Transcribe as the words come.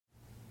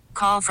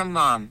call from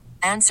mom.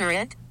 Answer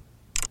it.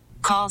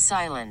 Call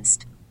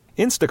silenced.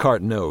 Instacart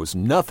knows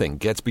nothing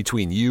gets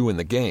between you and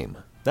the game.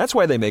 That's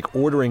why they make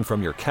ordering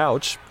from your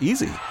couch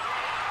easy.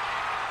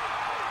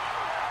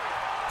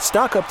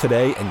 Stock up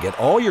today and get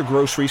all your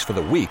groceries for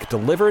the week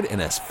delivered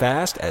in as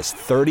fast as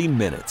 30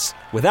 minutes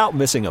without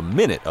missing a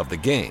minute of the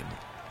game.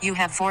 You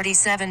have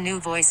 47 new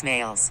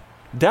voicemails.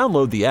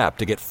 Download the app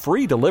to get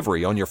free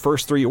delivery on your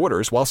first 3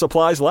 orders while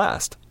supplies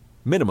last.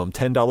 Minimum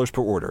 $10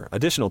 per order.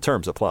 Additional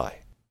terms apply.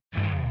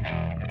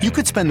 You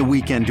could spend the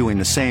weekend doing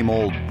the same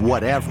old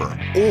whatever,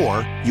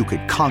 or you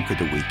could conquer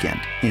the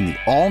weekend in the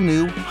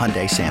all-new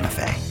Hyundai Santa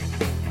Fe.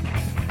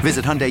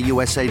 Visit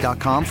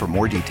HyundaiUSA.com for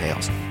more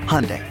details.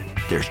 Hyundai,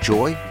 there's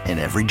joy in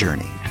every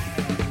journey.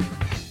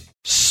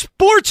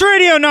 Sports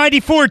Radio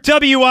 94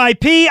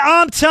 WIP.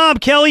 I'm Tom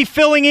Kelly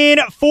filling in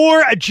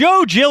for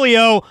Joe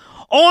Giglio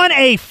on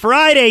a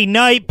Friday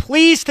night.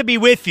 Pleased to be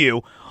with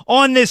you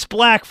on this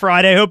Black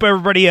Friday. Hope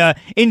everybody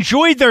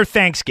enjoyed their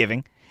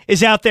Thanksgiving,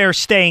 is out there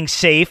staying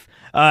safe,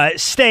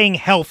 staying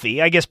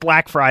healthy. I guess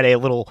Black Friday a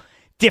little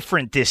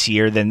different this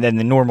year than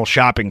the normal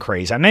shopping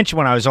craze. I mentioned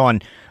when I was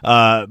on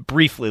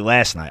briefly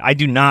last night, I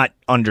do not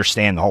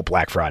understand the whole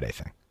Black Friday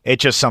thing.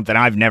 It's just something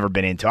I've never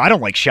been into. I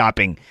don't like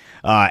shopping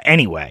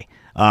anyway.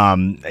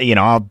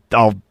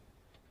 I'll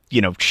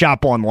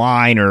shop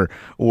online or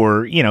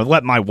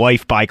let my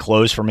wife buy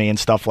clothes for me and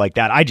stuff like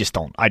that. I just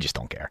don't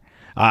care.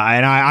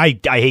 And I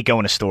hate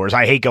going to stores.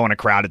 I hate going to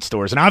crowded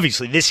stores. And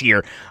obviously this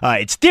year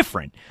it's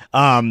different.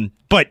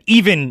 But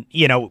even,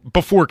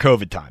 before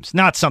COVID times,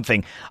 not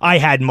something I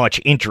had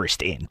much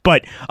interest in.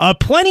 But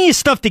plenty of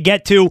stuff to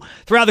get to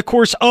throughout the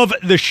course of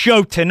the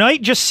show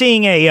tonight. Just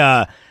seeing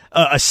a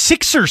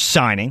Sixers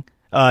signing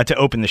to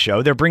open the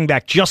show. They're bringing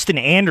back Justin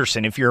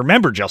Anderson, if you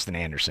remember Justin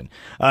Anderson.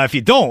 If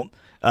you don't,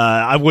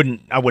 I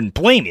wouldn't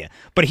blame you.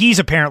 But he's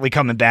apparently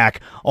coming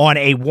back on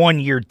a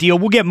 1-year deal.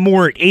 We'll get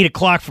more at 8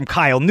 o'clock from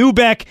Kyle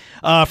Neubeck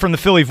from the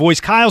Philly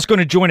Voice. Kyle's going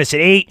to join us at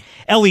 8.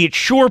 Elliot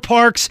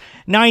Shore-Parks,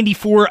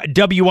 94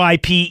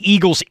 WIP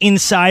Eagles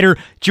insider,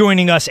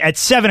 joining us at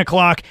 7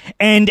 o'clock.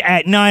 And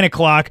at 9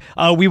 o'clock,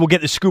 we will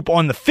get the scoop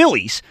on the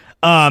Phillies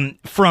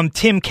from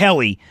Tim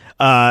Kelly,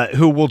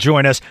 who will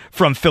join us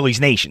from Phillies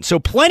Nation. So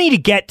plenty to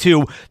get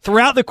to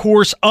throughout the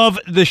course of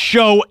the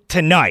show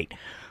tonight.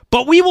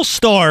 But we will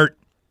start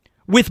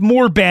with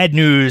more bad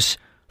news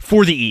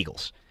for the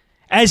Eagles.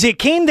 As it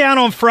came down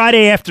on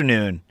Friday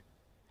afternoon,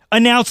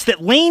 announced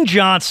that Lane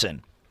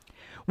Johnson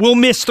will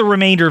miss the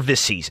remainder of this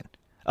season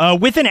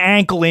with an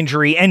ankle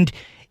injury, and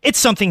it's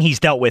something he's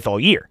dealt with all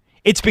year.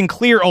 It's been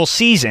clear all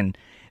season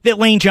that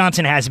Lane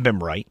Johnson hasn't been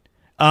right.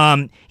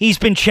 He's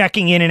been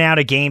checking in and out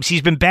of games.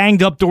 He's been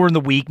banged up during the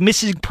week,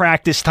 missing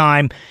practice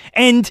time,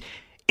 and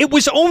it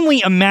was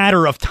only a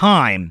matter of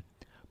time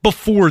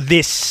before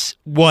this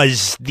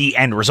was the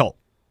end result.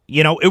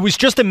 It was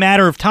just a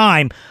matter of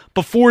time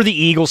before the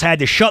Eagles had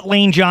to shut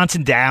Lane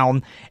Johnson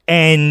down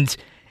and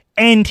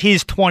end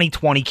his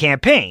 2020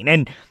 campaign.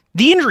 And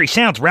the injury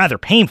sounds rather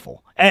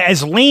painful.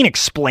 As Lane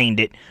explained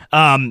it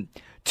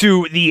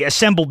to the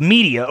assembled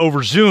media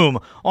over Zoom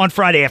on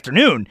Friday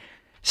afternoon,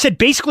 said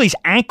basically his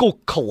ankle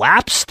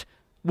collapsed,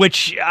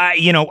 which,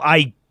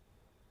 I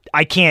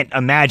can't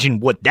imagine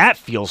what that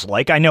feels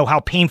like. I know how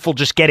painful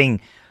just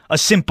getting a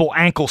simple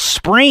ankle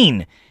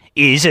sprain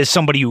is as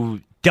somebody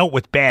who dealt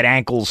with bad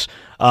ankles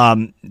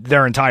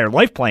their entire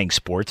life playing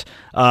sports.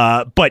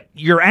 But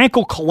your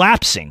ankle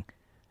collapsing,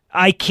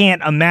 I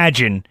can't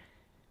imagine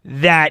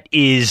that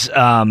is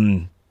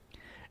that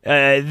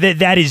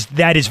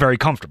is very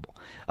comfortable.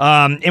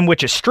 In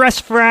which a stress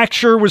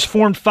fracture was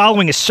formed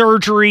following a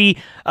surgery.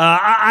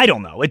 I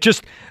don't know.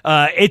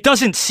 It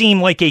doesn't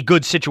seem like a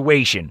good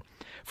situation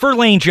for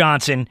Lane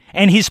Johnson,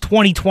 and his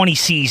 2020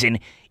 season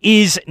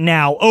is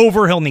now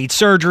over. He'll need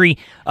surgery,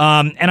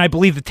 and I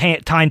believe the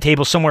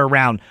timetable somewhere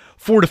around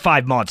 4 to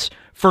 5 months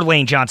for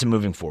Lane Johnson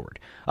moving forward.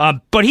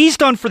 But he's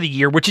done for the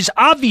year, which is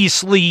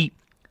obviously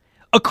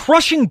a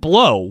crushing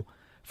blow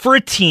for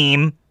a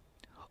team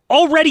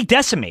already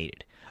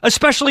decimated,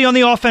 especially on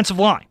the offensive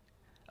line.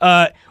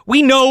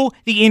 We know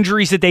the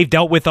injuries that they've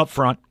dealt with up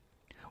front.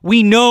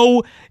 We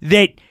know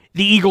that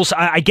the Eagles,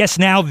 I guess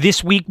now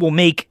this week, will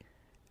make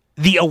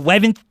the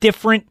 11th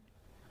different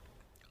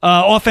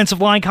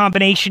offensive line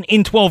combination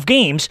in 12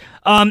 games.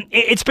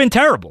 It's been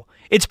terrible.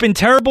 It's been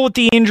terrible with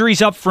the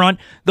injuries up front.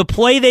 The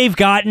play they've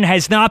gotten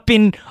has not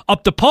been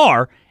up to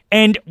par.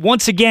 And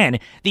once again,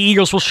 the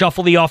Eagles will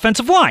shuffle the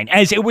offensive line,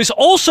 as it was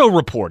also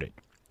reported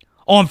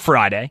on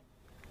Friday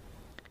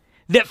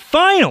that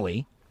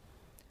finally,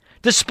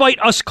 despite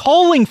us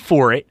calling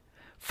for it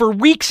for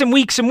weeks and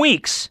weeks and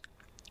weeks,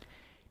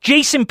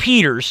 Jason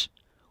Peters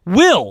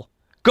will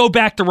go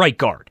back to right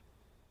guard.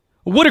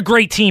 What a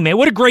great teammate.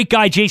 What a great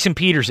guy Jason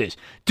Peters is.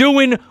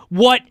 Doing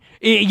what,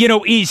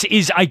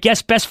 is I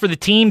guess, best for the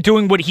team,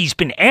 doing what he's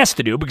been asked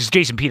to do, because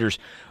Jason Peters,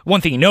 one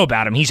thing you know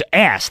about him, he's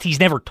asked. He's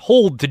never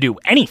told to do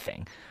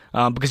anything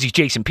because he's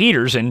Jason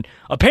Peters, and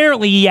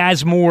apparently he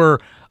has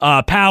more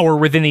power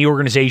within the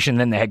organization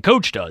than the head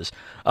coach does,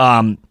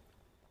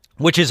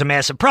 which is a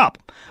massive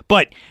problem.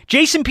 But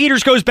Jason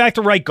Peters goes back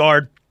to right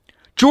guard.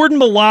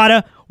 Jordan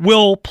Mailata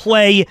will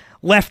play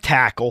left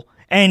tackle,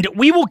 and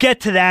we will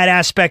get to that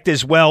aspect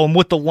as well and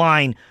what the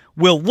line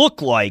will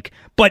look like.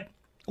 But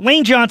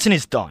Lane Johnson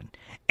is done.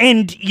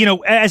 And,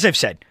 as I've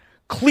said,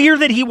 clear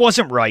that he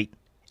wasn't right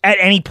at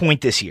any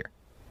point this year.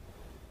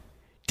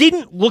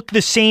 Didn't look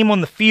the same on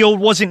the field,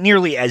 wasn't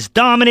nearly as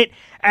dominant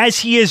as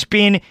he has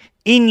been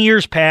in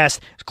years past.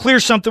 It's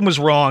clear something was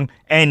wrong,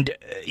 and,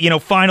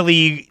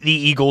 finally the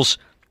Eagles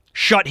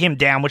shut him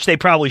down, which they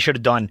probably should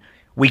have done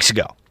weeks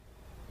ago.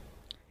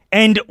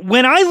 And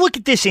when I look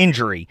at this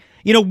injury,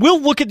 we'll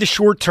look at the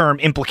short-term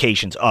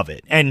implications of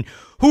it and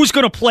who's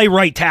going to play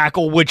right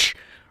tackle, which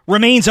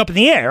remains up in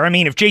the air. I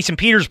mean, if Jason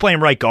Peters is playing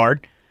right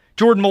guard,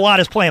 Jordan Mailata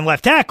is playing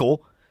left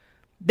tackle,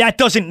 that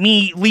doesn't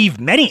leave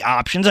many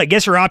options. I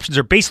guess our options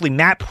are basically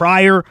Matt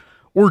Pryor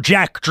or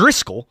Jack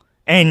Driscoll.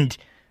 And,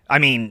 I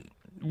mean,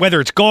 whether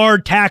it's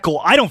guard,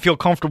 tackle, I don't feel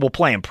comfortable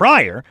playing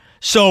Pryor.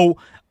 So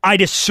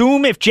I'd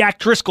assume if Jack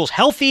Driscoll's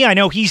healthy, I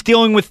know he's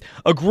dealing with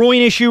a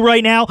groin issue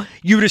right now,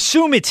 you'd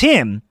assume it's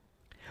him.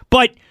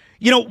 But,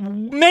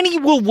 many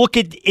will look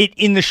at it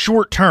in the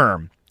short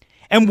term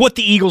and what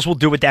the Eagles will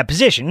do with that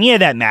position. Yeah,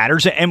 that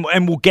matters, and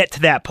we'll get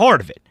to that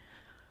part of it.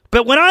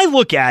 But when I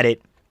look at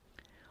it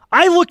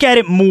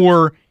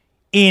more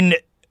in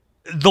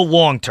the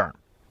long term.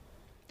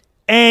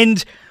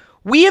 And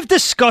we have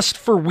discussed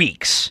for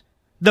weeks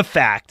the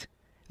fact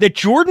that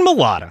Jordan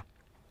Mailata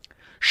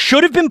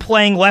should have been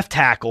playing left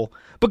tackle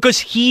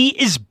because he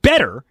is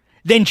better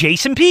than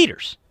Jason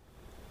Peters.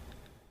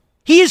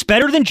 He is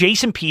better than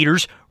Jason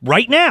Peters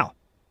right now.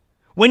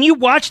 When you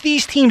watch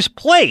these teams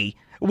play,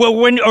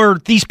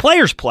 these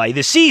players play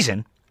this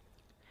season,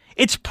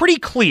 it's pretty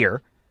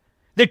clear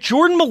that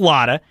Jordan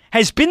Mailata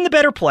has been the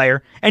better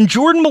player, and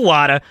Jordan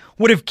Mailata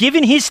would have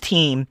given his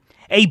team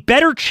a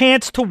better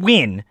chance to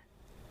win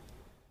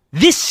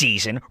this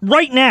season,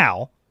 right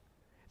now,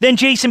 than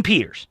Jason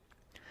Peters.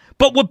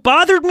 But what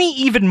bothered me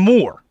even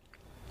more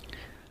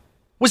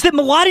was that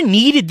Mailata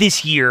needed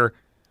this year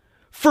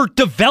for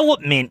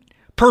development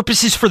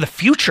purposes for the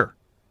future.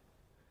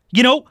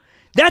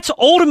 That's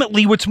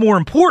ultimately what's more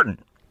important.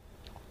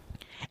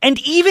 And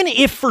even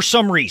if for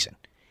some reason,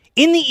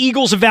 in the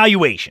Eagles'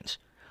 evaluations,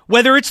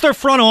 whether it's their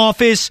front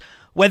office,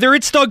 whether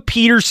it's Doug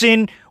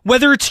Peterson,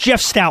 whether it's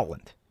Jeff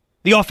Stoutland,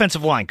 the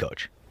offensive line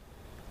coach,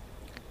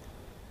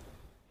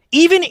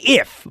 even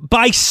if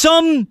by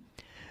some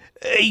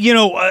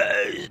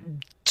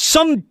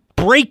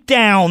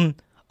breakdown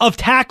of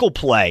tackle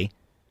play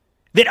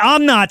that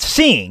I'm not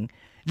seeing,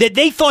 that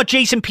they thought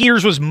Jason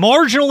Peters was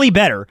marginally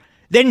better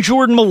than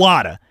Jordan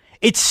Mailata,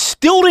 it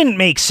still didn't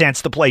make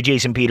sense to play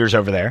Jason Peters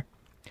over there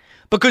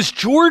because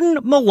Jordan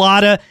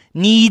Mailata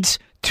needs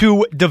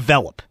to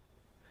develop.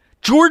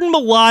 Jordan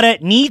Mailata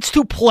needs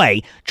to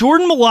play.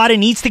 Jordan Mailata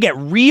needs to get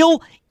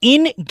real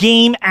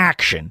in-game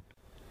action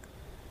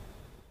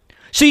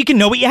so you can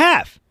know what you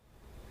have.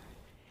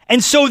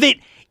 And so that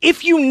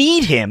if you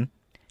need him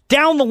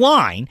down the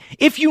line,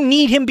 if you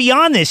need him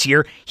beyond this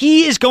year,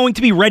 he is going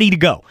to be ready to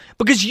go.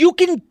 Because you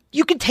can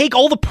take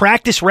all the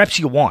practice reps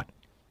you want.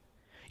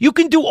 You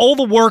can do all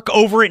the work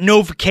over at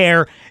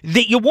NovaCare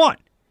that you want.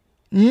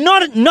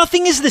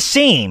 Nothing is the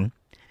same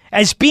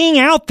as being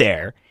out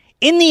there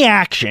in the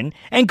action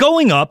and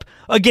going up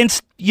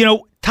against,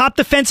 top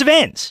defensive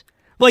ends.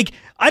 Like,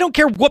 I don't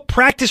care what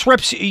practice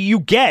reps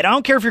you get. I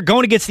don't care if you're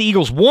going against the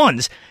Eagles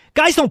ones.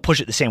 Guys don't push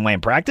it the same way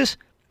in practice.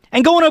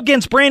 And going up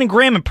against Brandon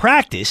Graham in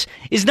practice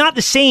is not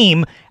the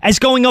same as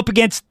going up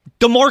against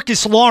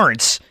DeMarcus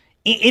Lawrence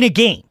in a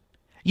game.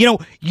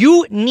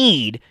 You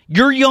need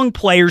your young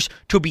players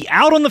to be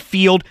out on the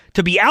field,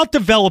 to be out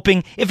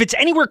developing. If it's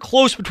anywhere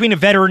close between a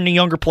veteran and a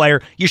younger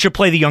player, you should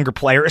play the younger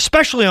player,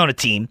 especially on a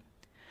team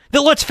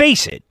that, let's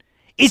face it,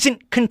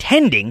 isn't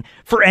contending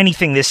for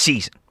anything this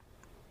season.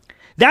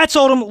 That's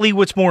ultimately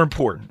what's more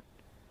important.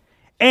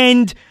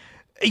 And,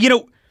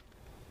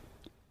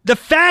 the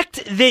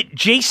fact that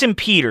Jason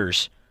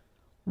Peters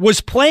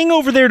was playing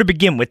over there to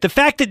begin with, the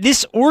fact that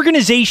this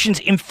organization's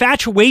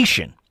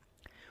infatuation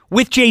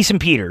with Jason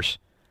Peters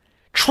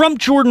trumped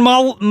Jordan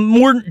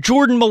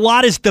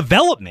Mailata's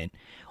development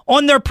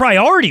on their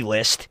priority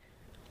list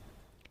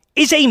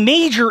is a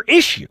major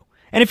issue.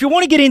 And if you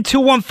want to get in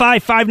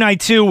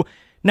 215-592-9494,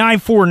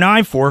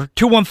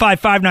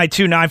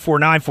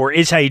 215-592-9494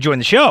 is how you join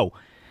the show.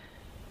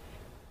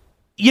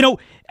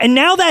 And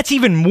now that's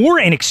even more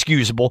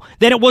inexcusable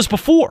than it was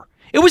before.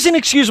 It was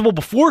inexcusable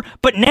before,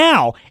 but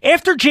now,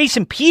 after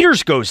Jason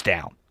Peters goes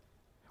down,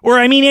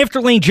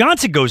 after Lane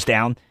Johnson goes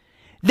down,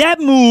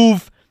 that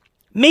move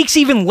makes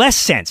even less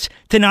sense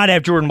to not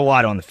have Jordan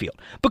Mailata on the field.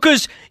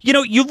 Because,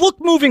 you look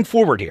moving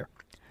forward here.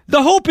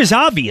 The hope is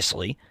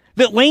obviously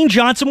that Lane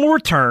Johnson will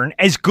return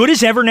as good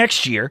as ever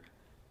next year,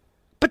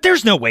 but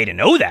there's no way to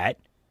know that.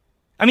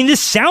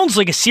 This sounds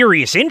like a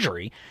serious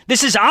injury.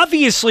 This is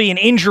obviously an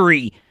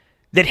injury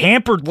that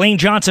hampered Lane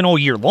Johnson all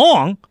year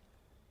long.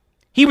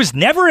 He was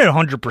never at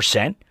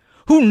 100%.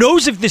 Who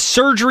knows if this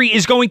surgery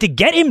is going to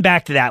get him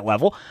back to that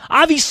level?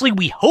 Obviously,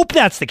 we hope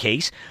that's the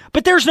case,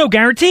 but there's no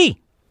guarantee.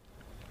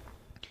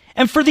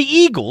 And for the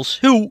Eagles,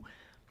 who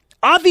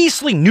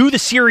obviously knew the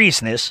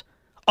seriousness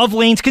of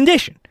Lane's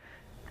condition.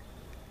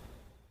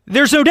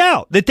 There's no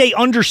doubt that they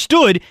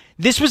understood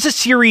this was a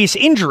serious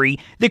injury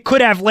that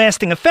could have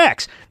lasting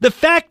effects. The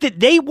fact that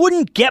they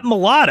wouldn't get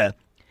Mailata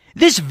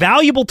this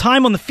valuable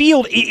time on the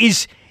field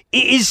is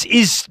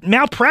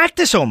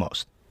malpractice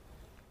almost.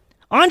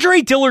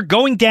 Andre Dillard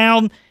going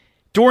down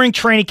during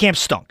training camp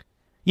stunk.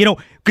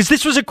 Because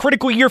this was a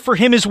critical year for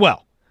him as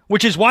well,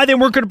 which is why they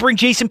weren't going to bring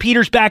Jason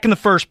Peters back in the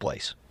first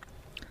place.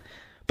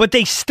 But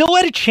they still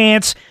had a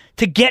chance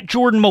to get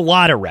Jordan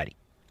Mailata ready.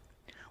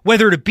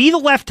 Whether to be the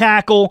left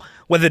tackle,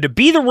 whether to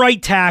be the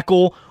right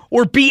tackle,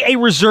 or be a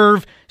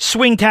reserve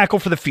swing tackle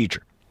for the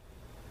future.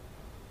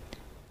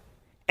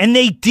 And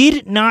they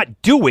did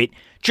not do it,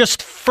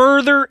 just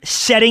further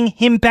setting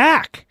him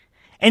back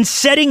and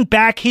setting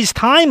back his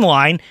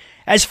timeline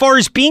as far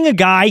as being a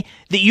guy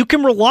that you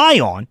can rely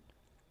on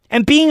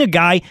and being a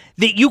guy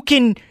that you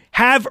can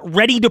have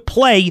ready to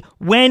play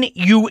when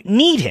you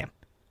need him.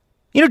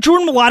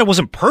 Jordan Mailata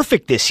wasn't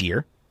perfect this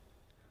year,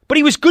 but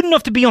he was good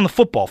enough to be on the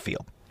football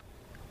field.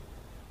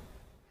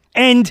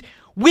 And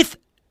with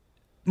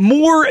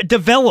more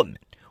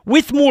development,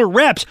 with more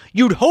reps,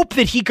 you'd hope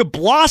that he could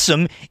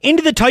blossom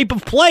into the type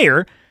of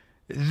player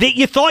that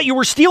you thought you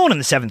were stealing in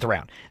the 7th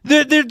round.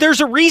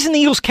 There's a reason the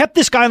Eagles kept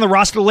this guy on the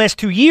roster the last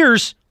 2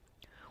 years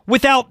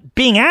without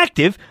being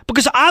active,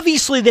 because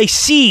obviously they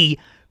see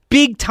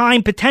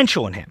big-time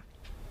potential in him.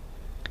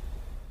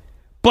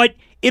 But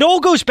it all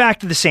goes back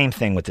to the same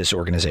thing with this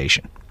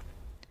organization.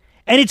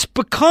 And it's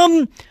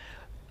become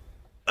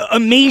a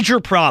major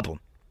problem.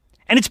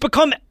 And it's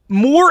become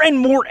more and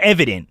more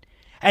evident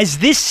as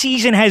this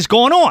season has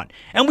gone on.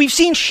 And we've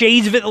seen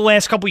shades of it the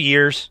last couple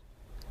years.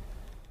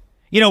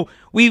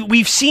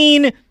 We've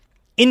seen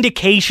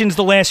indications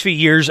the last few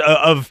years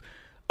of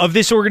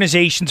this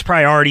organization's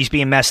priorities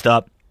being messed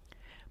up.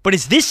 But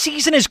as this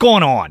season has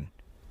gone on,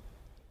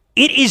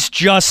 it is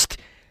just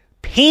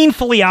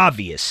painfully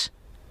obvious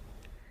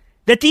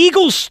that the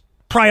Eagles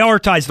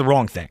prioritize the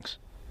wrong things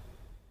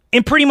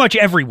in pretty much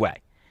every way.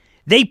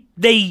 They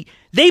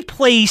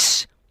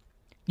place,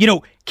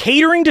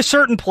 catering to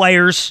certain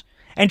players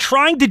and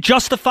trying to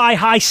justify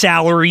high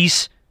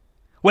salaries,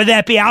 whether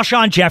that be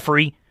Alshon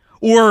Jeffrey,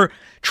 or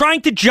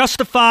trying to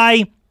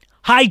justify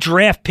high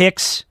draft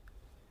picks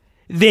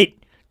that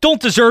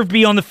don't deserve to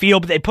be on the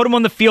field, but they put them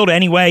on the field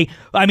anyway.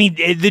 I mean,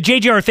 the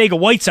J.J.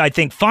 Arcega-Whiteside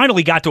thing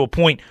finally got to a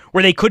point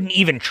where they couldn't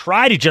even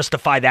try to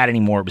justify that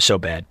anymore. It was so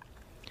bad.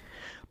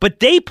 But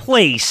they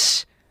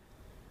place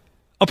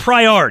a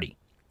priority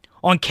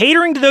on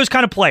catering to those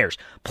kind of players,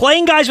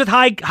 playing guys with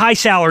high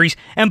salaries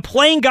and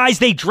playing guys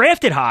they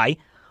drafted high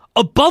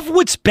above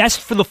what's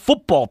best for the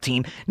football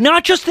team,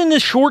 not just in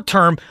the short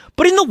term,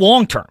 but in the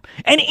long term.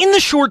 And in the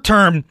short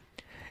term,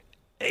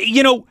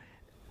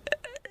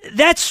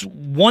 that's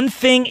one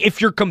thing if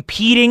you're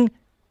competing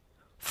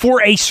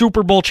for a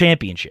Super Bowl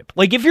championship.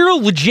 Like if you're a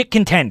legit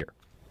contender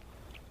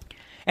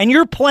and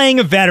you're playing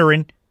a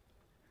veteran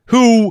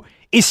who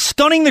is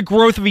stunning the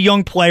growth of a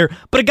young player,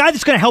 but a guy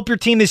that's going to help your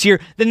team this year,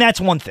 then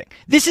that's one thing.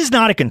 This is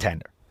not a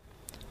contender.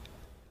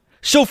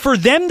 So for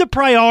them to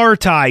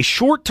prioritize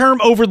short term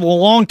over the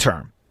long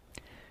term,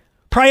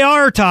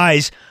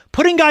 prioritize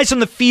putting guys on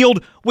the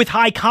field with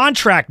high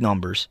contract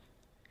numbers,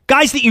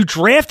 guys that you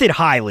drafted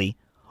highly,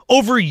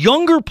 over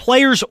younger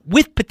players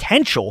with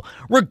potential,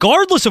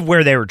 regardless of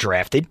where they were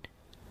drafted,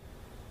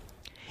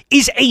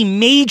 is a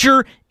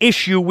major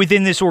issue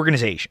within this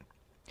organization.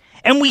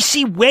 And we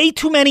see way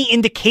too many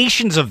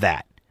indications of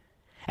that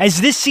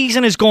as this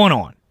season has gone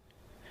on.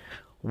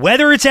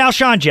 Whether it's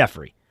Alshon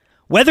Jeffrey,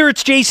 whether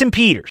it's Jason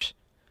Peters,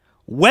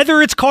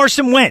 whether it's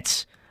Carson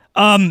Wentz.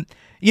 I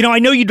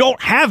know you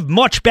don't have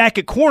much back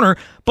at corner,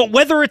 but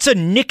whether it's a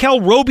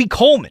Nickel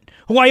Roby-Coleman,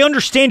 who I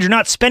understand you're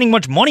not spending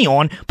much money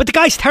on, but the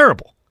guy's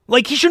terrible.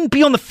 Like, he shouldn't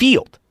be on the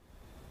field.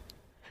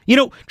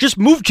 Just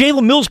move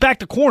Jalen Mills back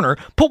to corner,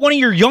 put one of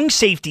your young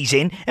safeties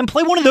in, and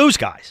play one of those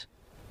guys.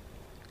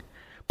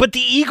 But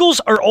the Eagles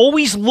are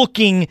always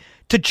looking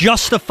to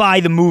justify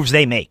the moves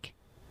they make.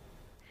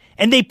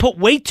 And they put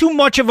way too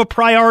much of a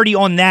priority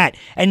on that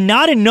and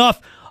not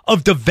enough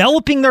of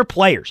developing their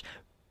players,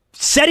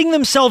 setting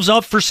themselves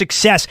up for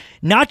success,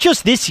 not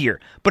just this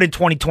year, but in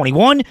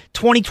 2021,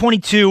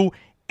 2022,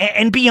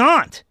 and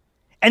beyond.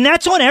 And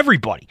that's on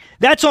everybody.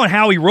 That's on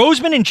Howie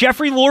Roseman and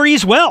Jeffrey Lurie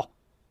as well.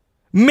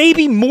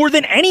 Maybe more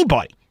than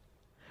anybody.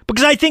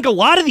 Because I think a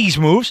lot of these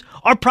moves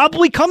are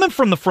probably coming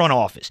from the front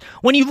office.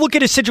 When you look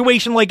at a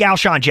situation like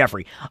Alshon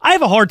Jeffrey, I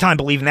have a hard time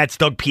believing that's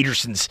Doug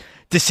Peterson's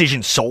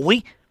decision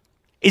solely,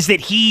 is that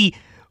he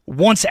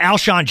wants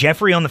Alshon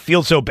Jeffrey on the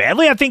field so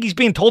badly. I think he's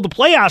being told to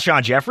play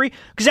Alshon Jeffrey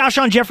because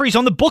Alshon Jeffrey's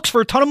on the books for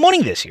a ton of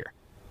money this year.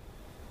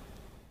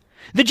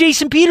 The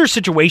Jason Peters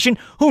situation,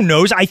 who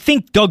knows? I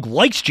think Doug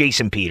likes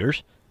Jason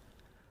Peters.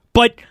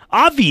 But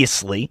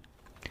obviously,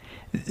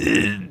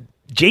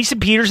 Jason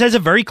Peters has a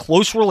very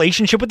close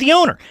relationship with the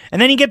owner.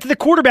 And then you get to the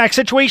quarterback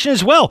situation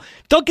as well.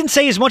 Doug can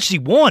say as much as he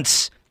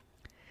wants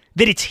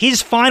that it's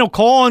his final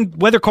call on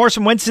whether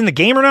Carson Wentz is in the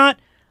game or not.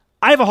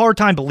 I have a hard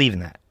time believing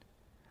that.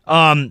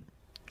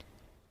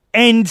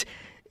 And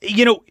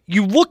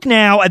you look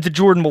now at the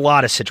Jordan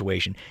Mailata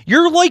situation.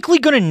 You're likely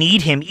going to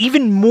need him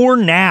even more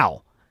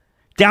now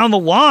down the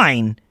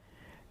line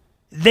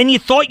than you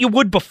thought you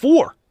would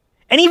before.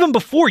 And even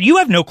before, you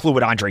have no clue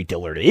what Andre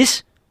Dillard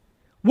is.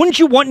 Wouldn't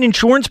you want an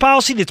insurance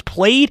policy that's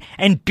played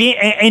and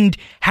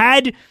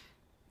had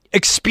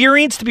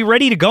experience to be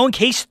ready to go in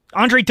case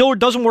Andre Dillard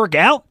doesn't work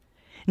out?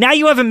 Now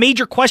you have a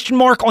major question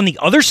mark on the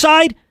other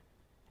side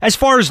as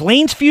far as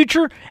Lane's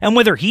future and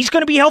whether he's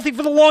going to be healthy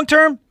for the long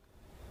term.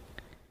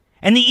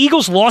 And the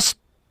Eagles lost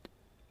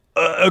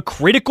a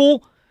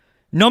critical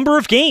number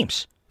of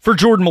games for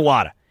Jordan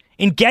Mailata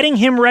in getting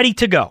him ready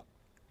to go.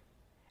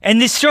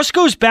 And this just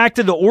goes back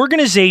to the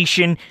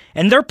organization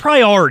and their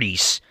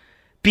priorities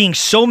being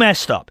so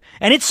messed up.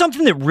 And it's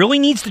something that really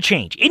needs to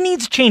change. It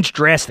needs to change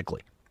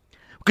drastically.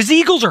 Because the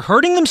Eagles are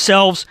hurting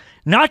themselves,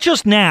 not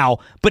just now,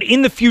 but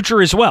in the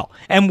future as well.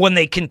 And when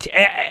they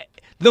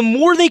the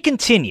more they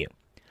continue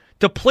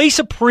to place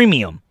a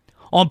premium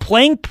on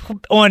playing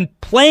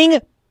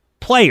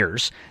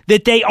players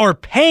that they are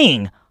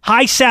paying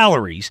high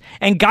salaries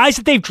and guys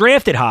that they've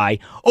drafted high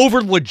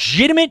over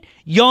legitimate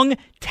young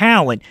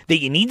talent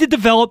that you need to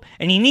develop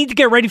and you need to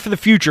get ready for the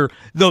future,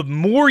 the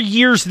more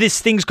years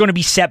this thing's going to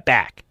be set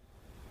back.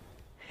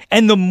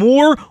 And the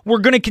more we're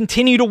going to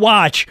continue to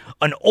watch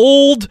an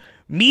old,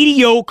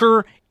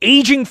 mediocre,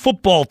 aging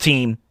football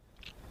team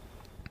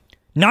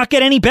not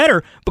get any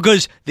better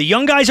because the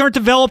young guys aren't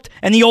developed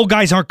and the old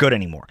guys aren't good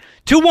anymore.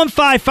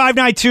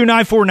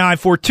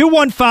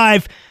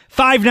 215-592-9494.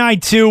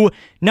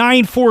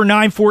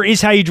 215-592-9494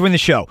 is how you join the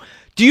show.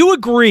 Do you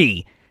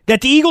agree that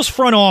the Eagles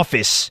front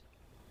office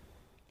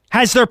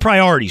has their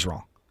priorities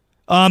wrong?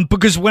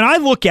 Because when I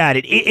look at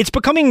it, it's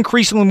becoming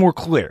increasingly more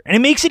clear, and it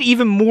makes it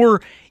even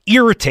more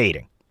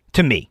irritating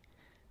to me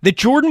that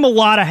Jordan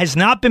Mailata has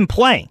not been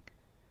playing.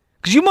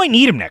 Because you might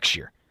need him next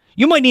year.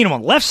 You might need him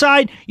on the left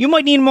side. You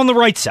might need him on the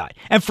right side.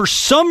 And for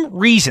some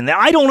reason that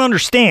I don't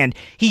understand,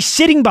 he's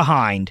sitting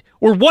behind,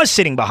 or was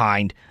sitting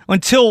behind,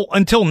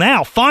 until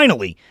now,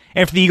 finally,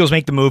 after the Eagles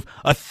make the move,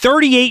 a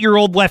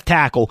 38-year-old left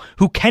tackle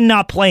who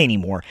cannot play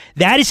anymore.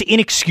 That is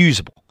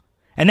inexcusable.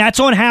 And that's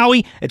on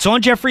Howie, it's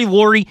on Jeffrey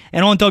Lurie,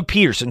 and on Doug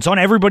Peterson. It's on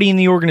everybody in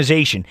the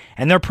organization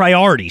and their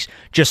priorities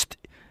just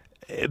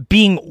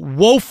being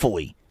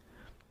woefully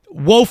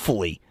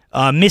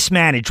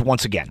mismanaged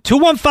once again.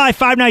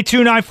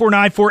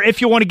 215-592-9494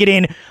 if you want to get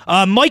in.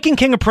 Mike and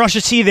King of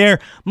Prussia, see you there.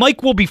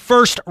 Mike will be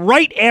first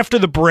right after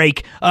the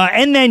break,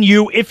 and then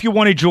you if you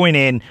want to join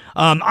in.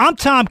 I'm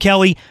Tom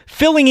Kelly,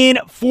 filling in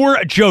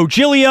for Joe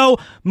Giglio.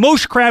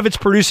 Moshe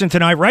Kravitz producing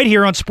tonight right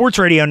here on Sports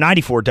Radio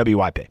 94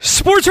 WIP.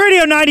 Sports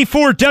Radio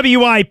 94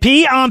 WIP.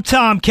 I'm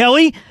Tom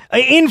Kelly,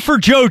 in for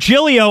Joe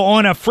Giglio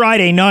on a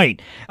Friday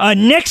night.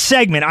 Next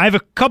segment, I have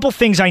a couple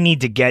things I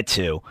need to get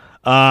to.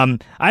 I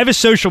have a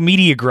social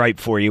media gripe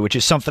for you, which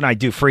is something I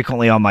do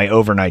frequently on my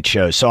overnight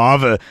shows. So I'll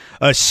have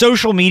a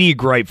social media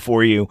gripe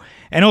for you.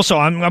 And also,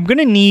 I'm going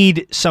to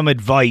need some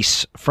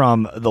advice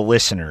from the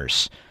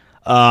listeners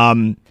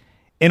in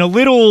a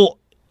little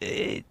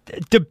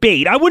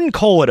debate. I wouldn't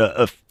call it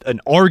an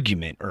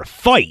argument or a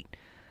fight,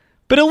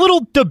 but a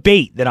little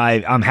debate that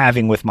I'm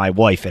having with my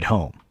wife at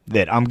home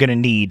that I'm going to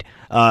need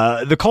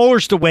the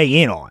callers to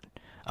weigh in on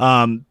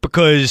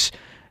because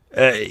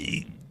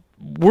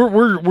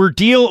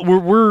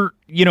we're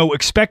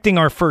expecting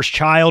our first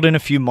child in a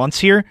few months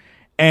here,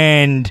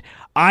 and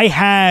I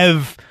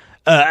have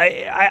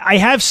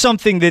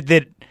something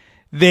that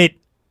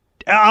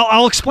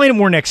I'll explain it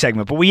more next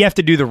segment. But we have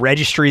to do the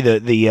registry,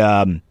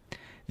 the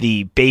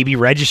baby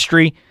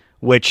registry,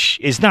 which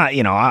is not,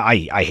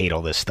 I hate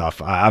all this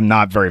stuff. I'm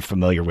not very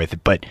familiar with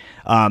it, but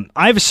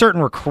I have a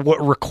certain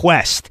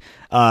request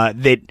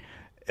that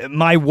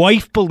my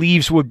wife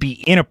believes would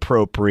be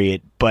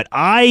inappropriate, but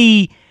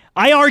I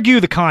argue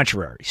the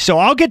contrary. So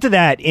I'll get to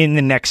that in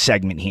the next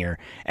segment here,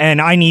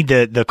 and I need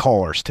the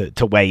callers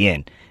to weigh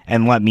in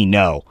and let me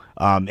know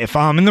if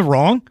I'm in the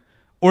wrong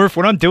or if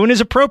what I'm doing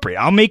is appropriate.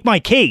 I'll make my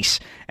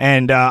case,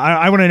 and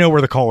I want to know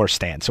where the callers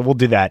stand. So we'll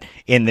do that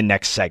in the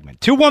next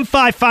segment.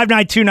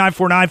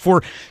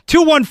 215-592-9494,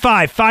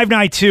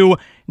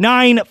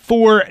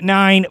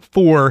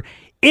 215-592-9494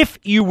 if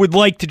you would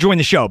like to join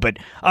the show. But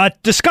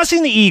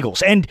discussing the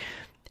Eagles and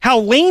how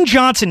Lane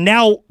Johnson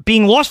now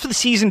being lost for the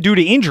season due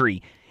to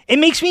injury, it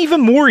makes me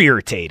even more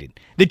irritated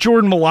that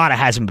Jordan Mailata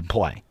hasn't been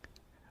playing.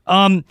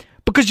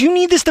 Because you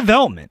need this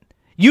development.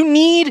 You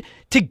need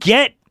to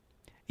get,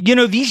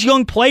 these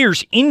young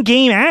players in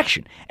game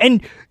action.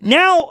 And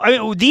now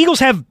the Eagles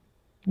have,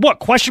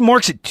 question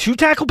marks at 2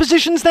 tackle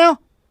positions now?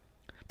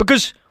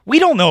 Because we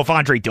don't know if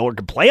Andre Dillard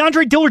can play.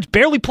 Andre Dillard's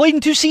barely played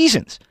in 2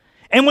 seasons.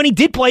 And when he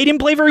did play, he didn't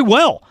play very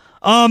well.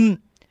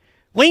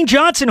 Lane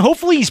Johnson,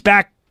 hopefully he's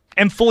back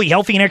and fully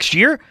healthy next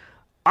year.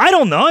 I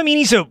don't know. I mean,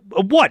 he's an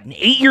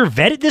 8-year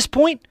vet at this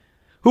point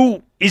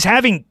who is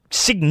having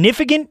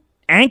significant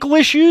ankle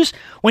issues.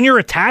 When you're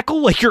a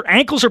tackle, like your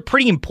ankles are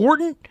pretty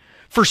important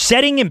for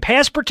setting and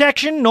pass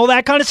protection and all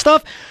that kind of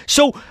stuff.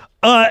 So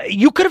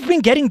you could have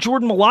been getting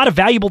Jordan Mailata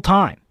valuable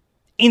time.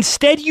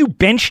 Instead, you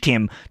benched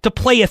him to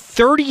play a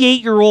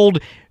 38-year-old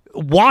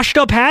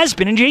washed-up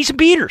has-been in Jason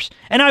Peters.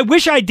 And I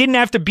wish I didn't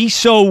have to be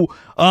so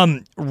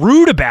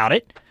rude about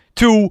it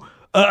to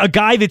a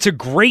guy that's a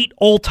great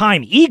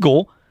all-time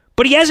Eagle,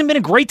 but he hasn't been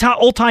a great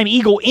all-time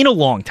Eagle in a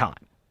long time.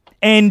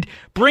 And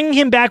bringing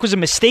him back was a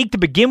mistake to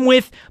begin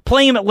with.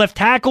 Playing him at left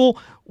tackle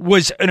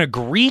was an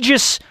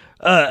egregious,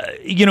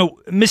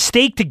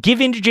 mistake to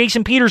give in to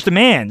Jason Peters'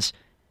 demands.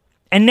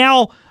 And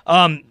now,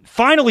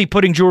 finally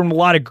putting Jordan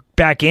Mailata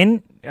back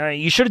in,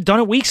 you should have done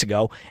it weeks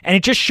ago. And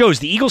it just shows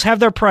the Eagles have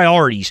their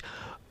priorities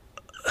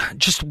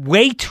just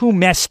way too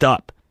messed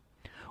up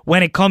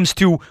when it comes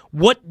to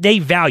what they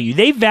value.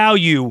 They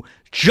value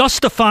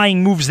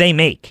justifying moves they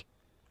make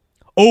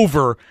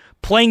over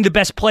playing the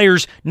best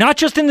players, not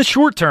just in the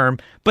short term,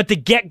 but to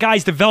get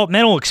guys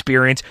developmental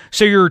experience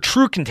so you're a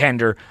true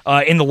contender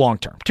in the long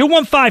term.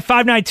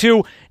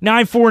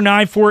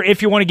 215-592-9494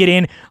 if you want to get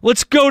in.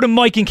 Let's go to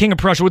Mike in King of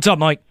Prussia. What's up,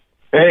 Mike?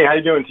 Hey, how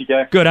you doing,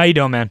 TK? Good. How you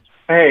doing, man?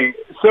 Hey,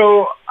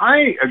 so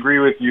I agree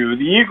with you.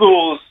 The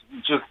Eagles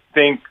just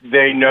think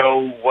they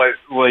know what,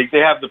 like, they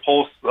have the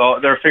pulse,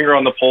 their finger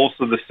on the pulse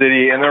of the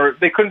city, and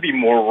they couldn't be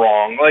more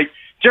wrong. Like,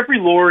 Jeffrey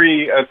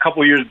Lurie a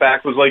couple years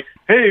back was like,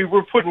 hey,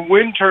 we're putting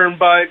wind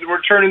turbines,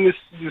 we're turning this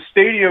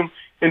stadium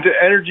into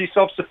energy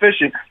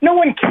self-sufficient. No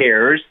one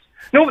cares.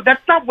 No,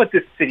 that's not what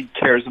this city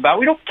cares about.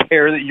 We don't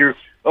care that you're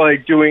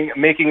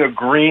making a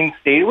green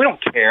stadium. We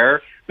don't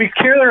care. We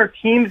care that our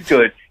team's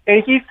good.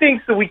 And he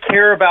thinks that we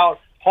care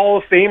about Hall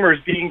of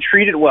Famers being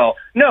treated well.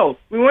 No,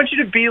 we want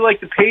you to be like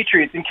the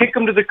Patriots and kick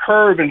them to the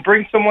curb and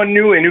bring someone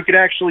new in who could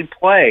actually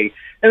play.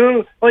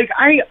 And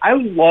I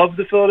love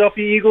the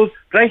Philadelphia Eagles,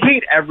 but I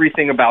hate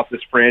everything about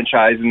this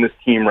franchise and this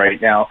team right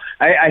now.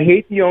 I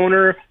hate the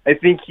owner. I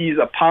think he's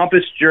a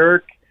pompous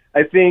jerk.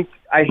 I hate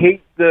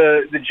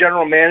the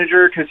general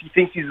manager because he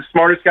thinks he's the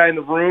smartest guy in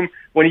the room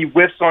when he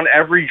whiffs on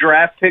every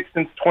draft pick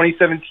since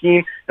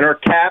 2017, and our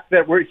cap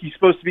that he's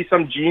supposed to be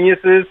some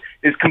geniuses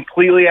is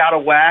completely out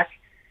of whack.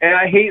 And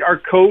I hate our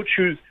coach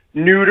who's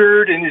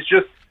neutered and is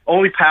just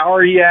only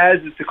power he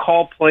has is to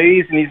call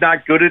plays, and he's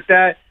not good at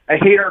that. I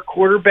hate our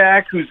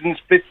quarterback who's in his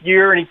fifth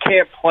year and he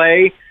can't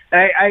play.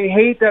 I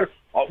hate that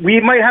we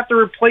might have to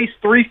replace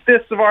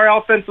 3/5 of our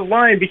offensive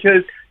line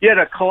because you had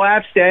a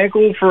collapsed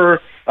ankle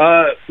for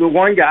the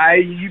one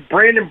guy.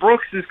 Brandon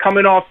Brooks is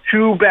coming off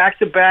 2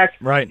 back-to-back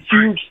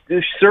huge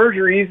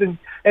surgeries, and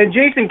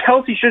Jason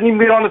Kelce shouldn't even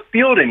be on the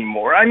field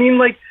anymore. I mean,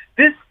 like,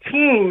 this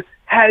team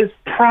has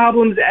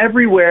problems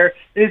everywhere,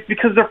 and it's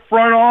because the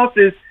front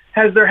office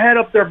has their head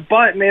up their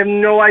butt and they have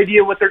no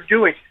idea what they're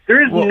doing.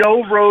 There is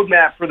no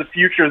roadmap for the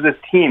future of this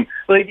team.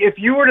 Like, if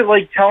you were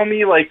to, tell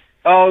me, this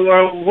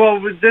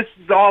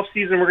is the off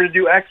season, we're going to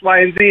do X, Y,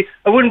 and Z,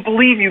 I wouldn't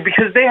believe you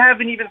because they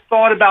haven't even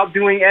thought about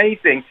doing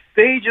anything.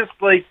 They just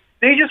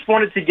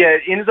wanted to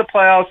get into the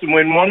playoffs and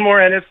win one more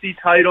NFC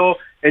title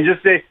and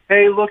just say,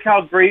 hey, look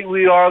how great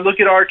we are. Look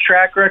at our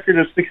track record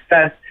of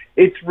success.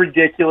 It's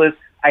ridiculous.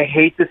 I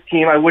hate this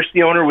team. I wish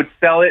the owner would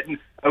sell it, and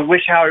I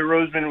wish Howie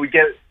Roseman would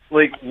get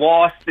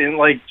lost and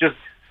just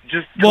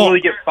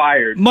totally get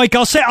fired. Mike,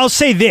 I'll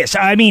say this.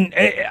 I mean,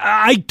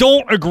 I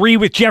don't agree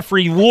with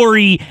Jeffrey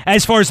Lurie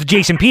as far as the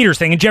Jason Peters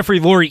thing, and Jeffrey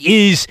Lurie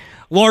is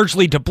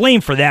largely to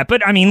blame for that.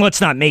 But I mean,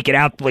 let's not make it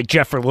out like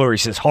Jeffrey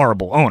Lurie's this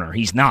horrible owner.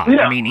 He's not. No,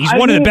 I mean, he's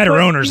one of the better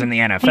owners in the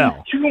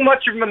NFL. He's too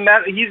much of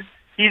he's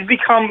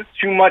become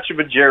too much of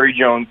a Jerry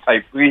Jones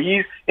type.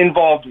 He's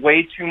involved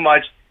way too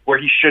much where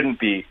he shouldn't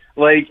be.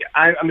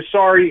 I'm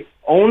sorry,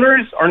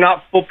 owners are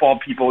not football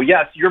people.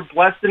 Yes, you're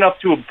blessed enough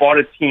to have bought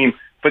a team,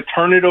 but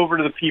turn it over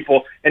to the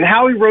people. And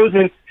Howie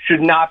Roseman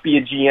should not be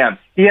a GM.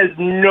 He has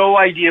no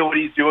idea what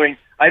he's doing.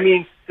 I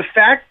mean, the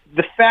fact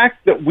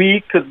that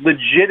we could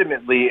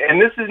legitimately,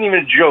 and this isn't even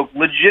a joke,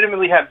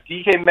 legitimately have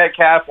DK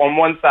Metcalf on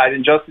one side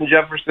and Justin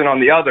Jefferson on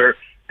the other,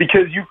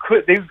 because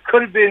they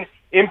could have been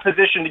in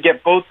position to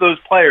get both those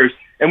players.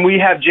 And we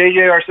have J.J.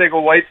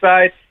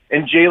 Arcega-Whiteside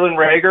and Jalen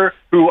Reagor,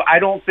 who I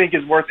don't think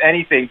is worth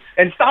anything.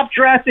 And stop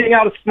drafting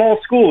out of small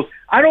schools.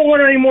 I don't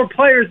want any more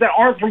players that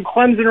aren't from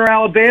Clemson or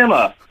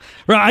Alabama.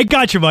 Right, I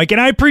got you, Mike,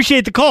 and I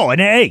appreciate the call. And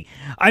hey,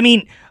 I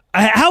mean,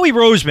 Howie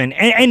Roseman,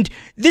 and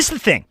this is the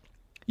thing.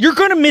 You're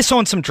going to miss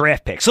on some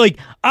draft picks. And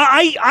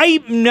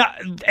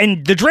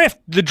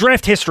the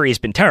draft history has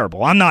been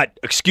terrible. I'm not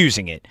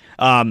excusing it.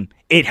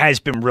 It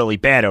has been really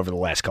bad over the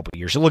last couple of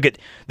years. So look at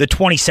the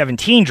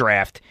 2017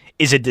 draft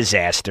is a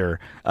disaster.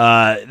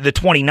 The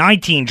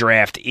 2019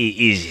 draft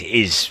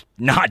is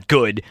not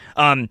good.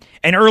 And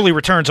early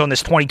returns on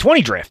this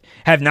 2020 draft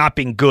have not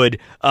been good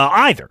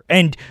either.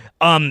 And,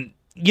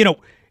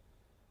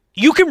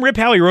 you can rip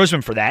Howie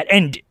Roseman for that,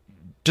 and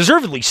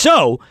deservedly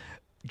so.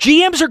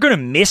 GMs are going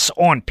to miss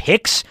on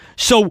picks.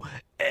 So,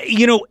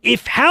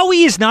 if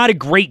Howie is not a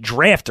great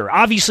drafter,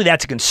 obviously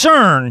that's a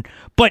concern,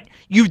 but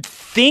you'd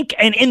think,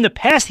 and in the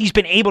past he's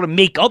been able to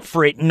make up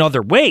for it in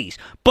other ways.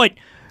 But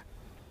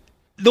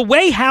the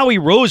way Howie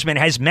Roseman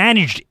has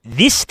managed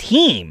this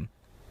team,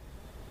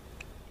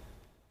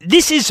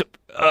 this is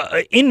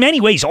in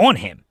many ways on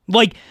him.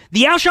 Like,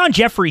 the Alshon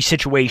Jeffrey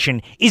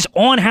situation is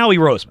on Howie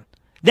Roseman.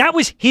 That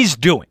was his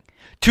doing,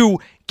 to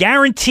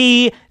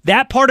guarantee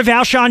that part of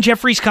Alshon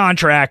Jeffrey's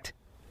contract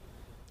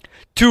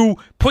to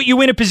put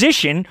you in a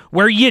position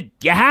where you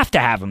have to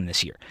have him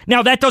this year.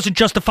 Now, that doesn't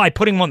justify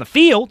putting him on the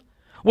field,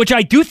 which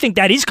I do think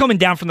that is coming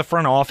down from the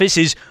front office,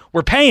 is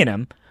we're paying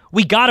him.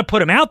 We got to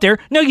put him out there.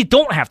 No, you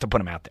don't have to put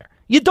him out there.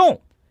 You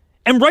don't.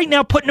 And right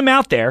now, putting him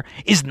out there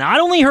is not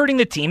only hurting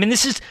the team, and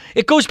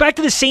it goes back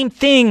to the same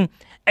thing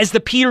as the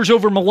Peters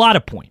over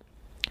Mulata point.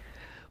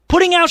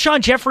 Putting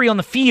Alshon Jeffrey on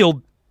the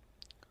field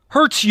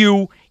hurts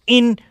you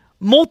in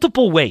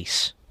multiple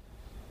ways.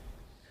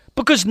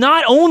 Because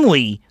not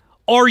only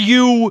are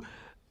you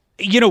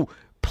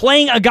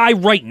playing a guy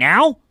right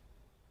now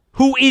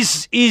who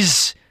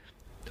is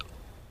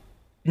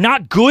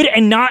not good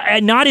and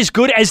not as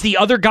good as the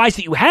other guys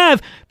that you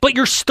have, but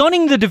you're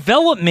stunning the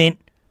development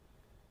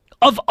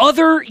of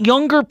other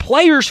younger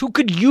players who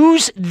could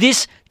use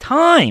this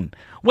time,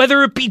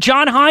 whether it be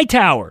John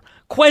Hightower,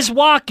 Quez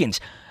Watkins.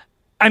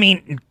 I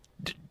mean,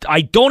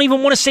 I don't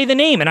even want to say the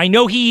name, and I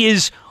know he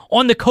is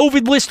on the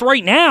COVID list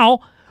right now,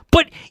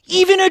 but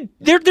even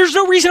there's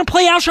no reason to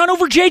play Alshon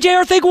over J.J.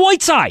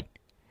 Arcega-Whiteside.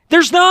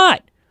 There's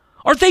not.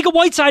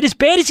 Arcega-Whiteside, as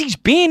bad as he's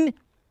been,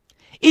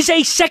 is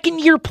a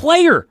second-year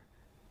player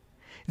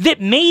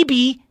that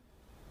maybe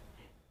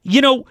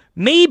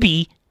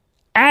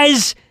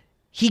as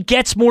he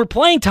gets more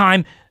playing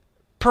time,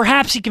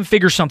 perhaps he can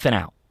figure something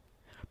out.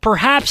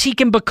 Perhaps he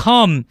can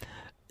become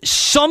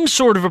some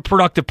sort of a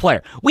productive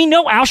player. We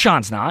know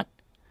Alshon's not.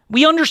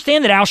 We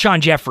understand that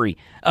Alshon Jeffrey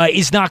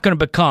is not going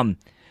to become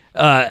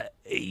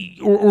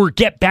or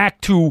get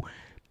back to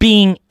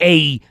being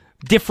a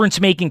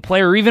difference-making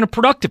player or even a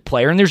productive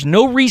player, and there's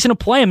no reason to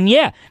play him. And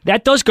yeah,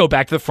 that does go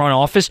back to the front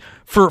office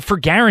for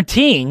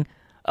guaranteeing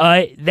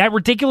that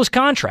ridiculous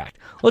contract.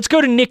 Let's go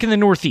to Nick in the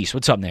Northeast.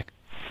 What's up, Nick?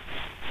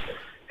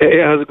 Hey,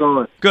 how's it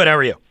going? Good, how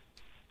are you?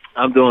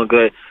 I'm doing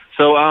good.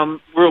 So,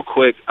 real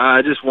quick,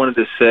 I just wanted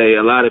to say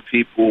a lot of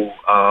people,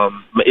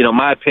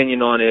 my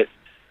opinion on it,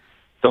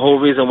 the whole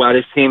reason why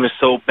this team is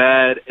so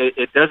bad,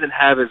 it doesn't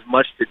have as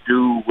much to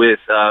do with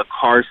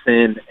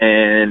Carson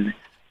and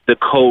the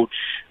coach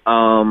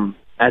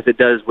as it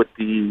does with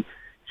the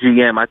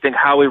GM. I think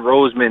Howie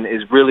Roseman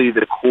is really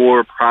the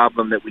core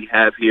problem that we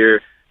have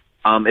here.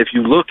 If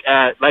you look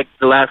at, like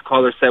the last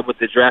caller said with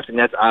the drafting,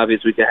 that's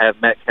obvious. We could have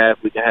Metcalf,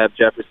 we could have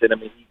Jefferson. I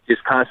mean, he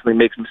just constantly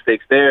makes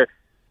mistakes there.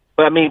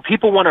 But, I mean,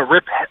 people want to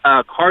rip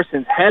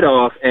Carson's head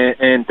off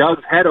and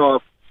Doug's head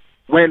off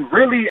when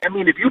really, I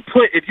mean, if you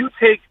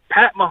take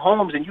Pat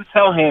Mahomes and you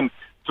tell him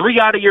 3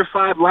 out of your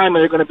 5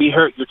 linemen are going to be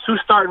hurt, your 2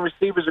 starting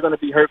receivers are going to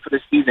be hurt for the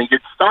season, your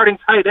starting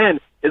tight end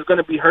is going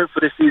to be hurt for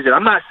the season.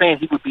 I'm not saying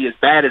he would be as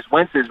bad as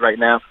Wentz is right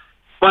now,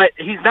 but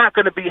he's not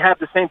going to have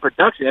the same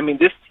production. I mean,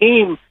 this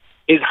team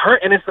is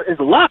hurt, and it's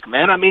luck,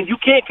 man. I mean, you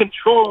can't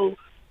control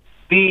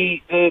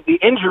the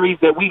injuries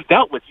that we've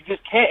dealt with. You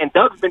just can't. And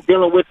Doug's been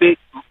dealing with it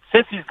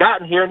since he's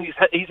gotten here, and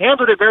he's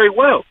handled it very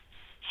well.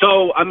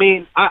 So, I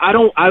mean, I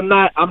don't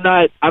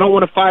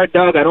want to fire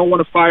Doug. I don't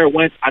want to fire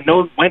Wentz. I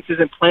know Wentz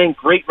isn't playing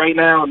great right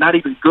now, not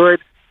even good.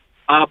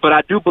 But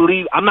I do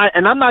believe I'm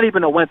not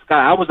even a Wentz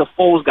guy. I was a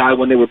Foles guy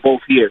when they were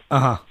both here.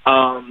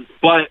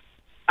 But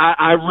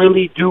I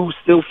really do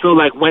still feel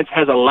like Wentz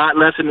has a lot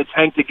less in the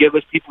tank to give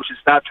us. People should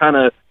stop trying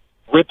to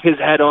rip his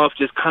head off.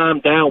 Just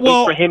calm down.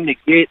 Wait for him to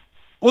get.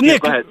 Well,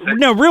 Nick,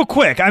 no, real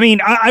quick. I mean,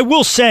 I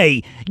will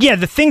say, yeah,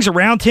 the things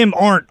around him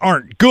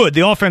aren't good.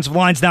 The offensive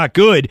line's not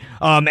good,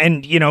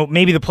 and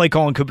maybe the play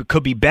calling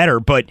could be better.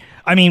 But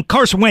I mean,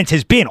 Carson Wentz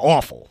has been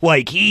awful.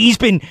 Like he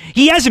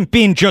hasn't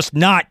been just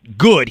not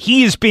good.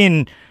 He has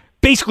been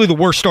basically the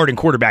worst starting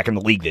quarterback in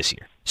the league this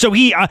year. So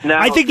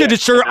I think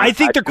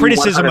the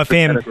criticism of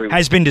him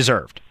has been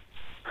deserved.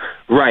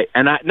 Right,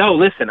 and I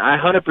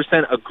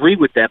 100% agree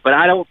with that. But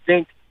I don't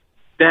think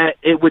that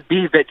it would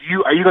be that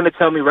are you going to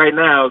tell me right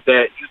now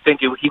that you think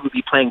he would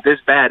be playing this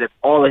bad if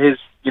all of his,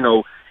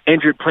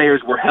 injured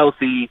players were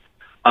healthy?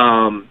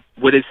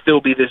 Would it still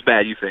be this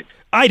bad, you think?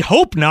 I'd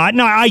hope not.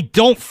 No, I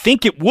don't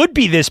think it would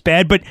be this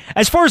bad. But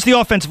as far as the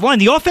offensive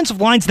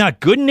line's not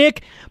good,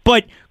 Nick.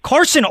 But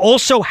Carson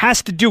also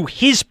has to do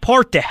his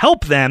part to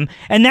help them,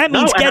 and that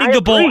means getting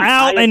the ball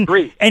out.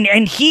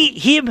 And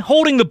him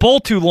holding the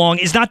ball too long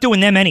is not doing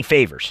them any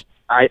favors.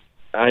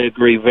 I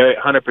agree,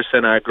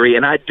 100%. I agree,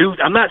 and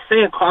I'm not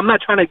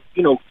trying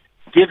to,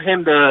 give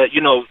him the,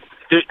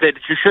 that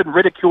you shouldn't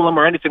ridicule him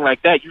or anything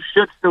like that. You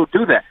should still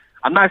do that.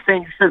 I'm not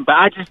saying you shouldn't, but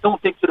I just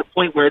don't think to the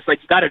point where it's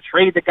like you got to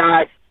trade the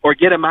guy or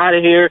get him out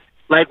of here.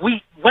 Like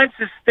Wentz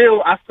is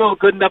still, I feel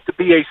good enough to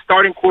be a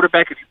starting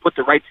quarterback if you put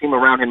the right team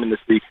around him in this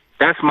league.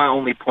 That's my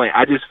only point.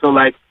 I just feel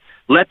like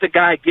let the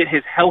guy get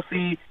his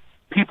healthy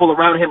people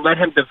around him, let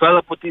him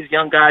develop with these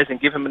young guys,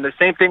 and give him. And the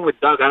same thing with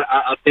Doug.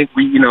 I think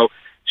we,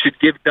 should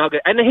give Doug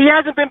and he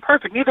hasn't been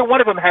perfect. Neither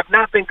one of them have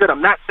not been good.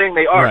 I'm not saying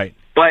they are, right.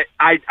 But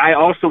I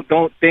also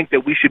don't think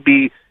that we should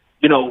be,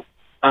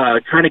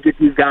 trying to get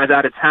these guys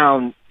out of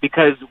town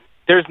because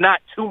there's not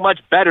too much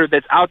better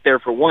that's out there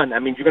for one. I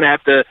mean, you're going to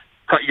have to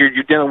cut.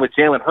 You're dealing with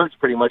Jalen Hurts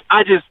pretty much.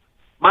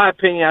 My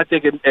opinion, I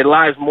think it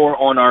lies more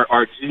on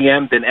our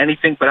GM than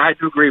anything. But I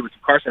do agree with you.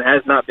 Carson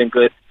has not been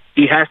good.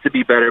 He has to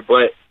be better.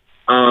 But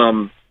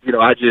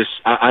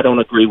I don't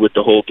agree with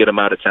the whole get him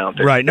out of town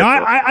thing. Right. No,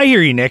 I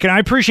hear you, Nick, and I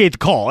appreciate the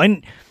call.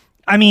 And,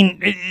 I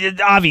mean,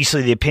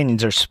 obviously the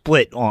opinions are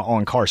split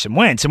on Carson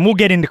Wentz, and we'll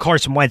get into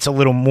Carson Wentz a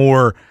little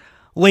more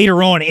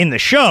later on in the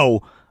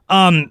show.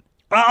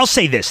 I'll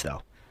say this,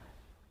 though.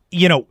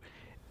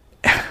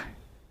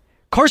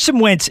 Carson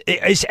Wentz,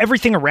 is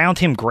everything around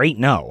him great?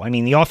 No. I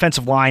mean, the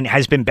offensive line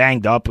has been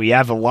banged up. We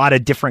have a lot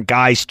of different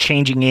guys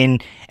changing in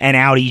and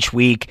out each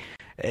week.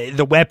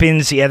 The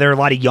weapons, there are a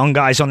lot of young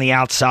guys on the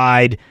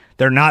outside.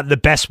 They're not the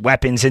best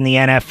weapons in the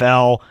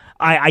NFL.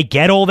 I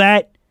get all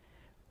that,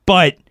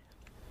 but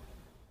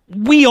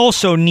we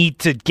also need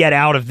to get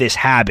out of this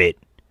habit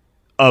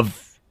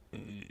of,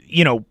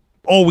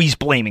 always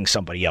blaming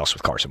somebody else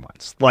with Carson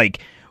Wentz.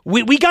 Like,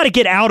 we got to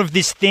get out of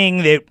this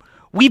thing that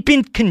we've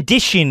been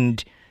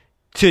conditioned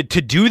to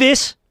do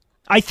this,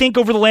 I think,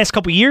 over the last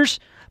couple of years,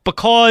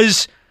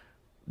 because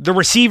the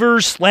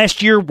receivers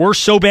last year were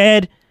so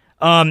bad,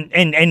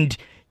 and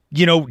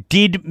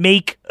did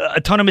make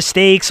a ton of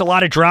mistakes, a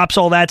lot of drops,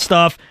 all that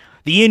stuff.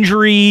 The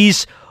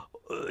injuries,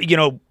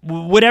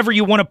 whatever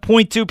you want to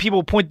point to,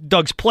 people point to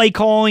Doug's play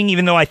calling,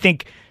 even though I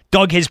think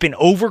Doug has been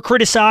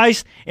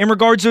over-criticized in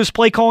regards to his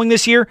play calling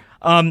this year.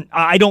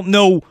 I don't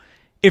know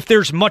if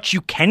there's much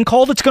you can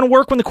call that's going to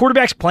work when the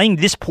quarterback's playing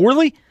this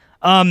poorly.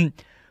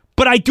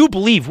 But I do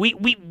believe we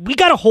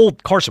got to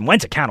hold Carson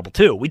Wentz accountable,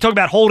 too. We talk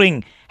about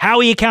holding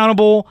Howie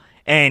accountable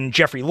and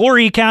Jeffrey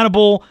Lurie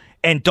accountable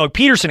and Doug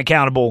Peterson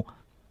accountable.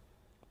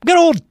 We got to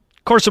hold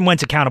Carson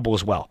Wentz accountable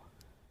as well.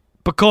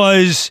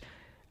 Because,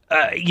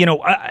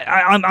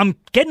 I'm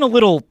getting a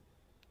little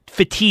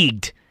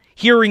fatigued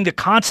hearing the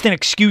constant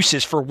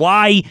excuses for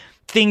why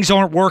things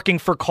aren't working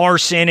for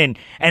Carson and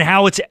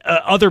how it's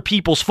other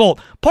people's fault.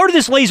 Part of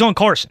this lays on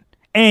Carson.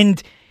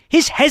 And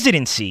his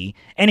hesitancy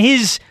and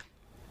his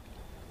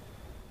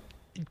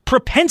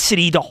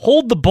propensity to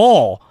hold the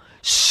ball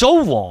so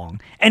long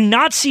and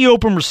not see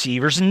open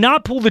receivers and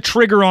not pull the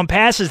trigger on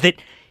passes that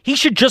he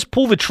should just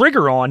pull the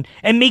trigger on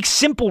and make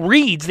simple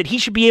reads that he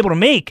should be able to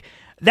make.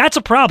 That's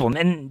a problem,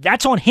 and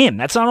that's on him.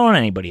 That's not on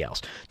anybody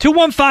else.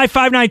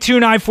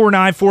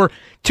 215-592-9494,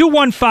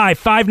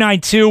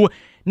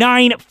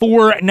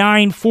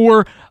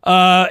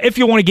 215-592-9494. If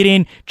you want to get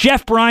in,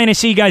 Jeff Bryan, I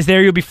see you guys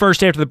there. You'll be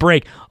first after the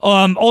break.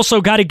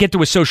 Also, got to get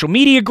to a social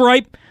media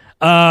gripe.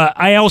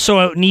 I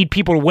also need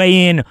people to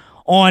weigh in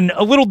on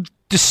a little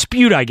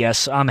dispute, I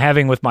guess, I'm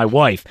having with my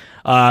wife.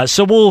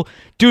 So we'll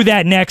do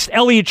that next.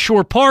 Elliott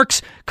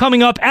Shore-Parks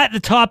coming up at the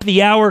top of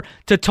the hour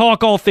to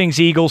talk all things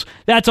Eagles.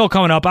 That's all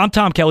coming up. I'm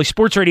Tom Kelly,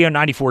 Sports Radio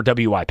 94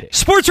 WIP.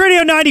 Sports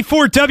Radio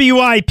 94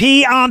 WIP.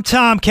 I'm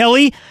Tom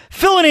Kelly,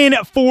 filling in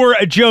for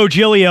Joe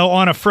Giglio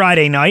on a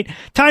Friday night.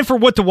 Time for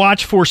What to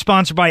Watch For,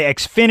 sponsored by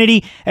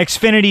Xfinity.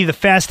 Xfinity, the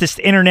fastest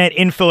internet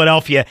in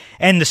Philadelphia,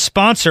 and the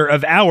sponsor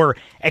of our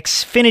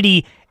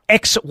Xfinity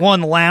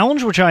X1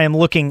 Lounge, which I am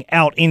looking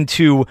out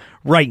into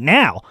right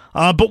now.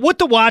 But what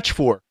to watch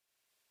for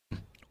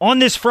on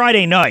this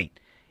Friday night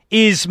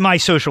is my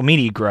social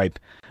media gripe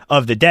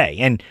of the day.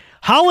 And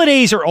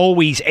holidays are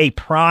always a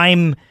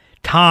prime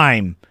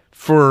time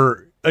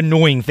for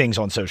annoying things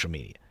on social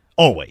media.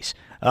 Always.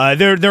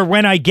 They're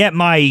when I get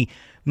my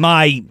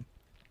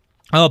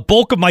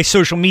bulk of my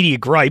social media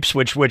gripes,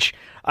 which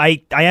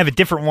I have a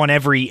different one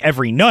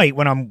every night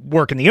when I'm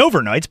working the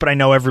overnights, but I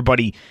know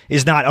everybody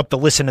is not up to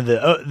listen to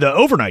the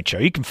overnight show.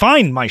 You can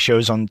find my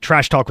shows on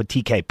Trash Talk with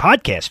TK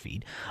podcast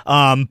feed.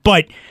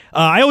 But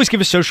I always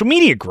give a social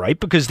media gripe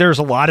because there's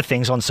a lot of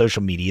things on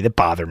social media that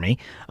bother me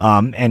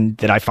and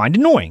that I find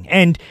annoying.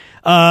 And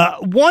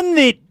one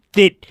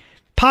that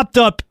popped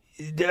up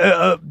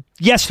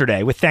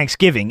yesterday with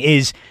Thanksgiving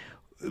is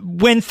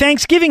when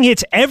Thanksgiving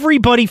hits,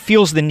 everybody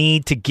feels the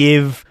need to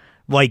give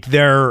like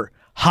their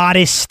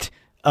hottest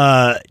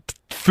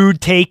food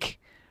take,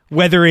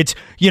 whether it's,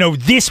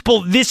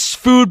 this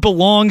food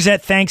belongs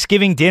at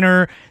Thanksgiving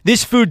dinner,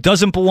 this food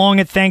doesn't belong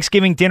at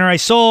Thanksgiving dinner. I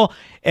saw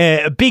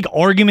big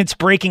arguments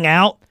breaking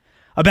out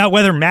about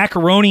whether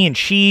macaroni and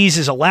cheese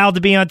is allowed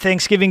to be on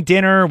Thanksgiving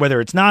dinner, whether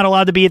it's not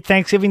allowed to be at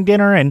Thanksgiving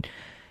dinner. And,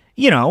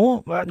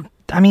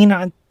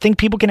 I think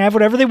people can have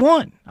whatever they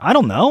want. I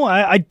don't know.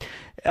 I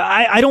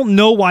don't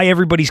know why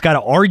everybody's got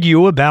to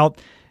argue about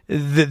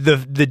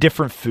the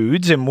different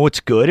foods and what's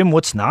good and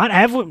what's not.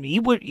 Eat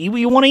what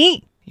you want to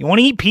eat. You want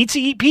to eat pizza?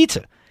 Eat pizza.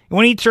 You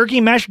want to eat turkey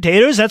and mashed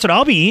potatoes? That's what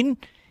I'll be eating.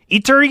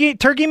 Eat turkey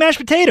and mashed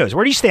potatoes.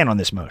 Where do you stand on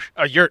this, Moshe?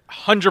 You're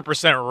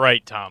 100%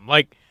 right, Tom.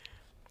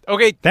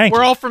 Okay, Thank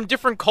we're you. all from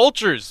different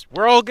cultures.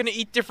 We're all going to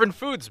eat different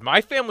foods. My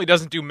family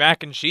doesn't do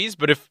mac and cheese,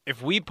 but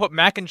if we put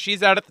mac and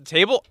cheese out at the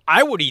table,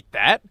 I would eat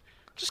that.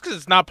 Just because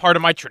it's not part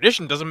of my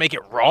tradition doesn't make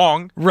it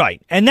wrong.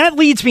 Right. And that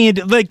leads me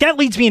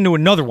into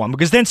another one,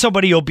 because then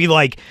somebody will be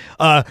like,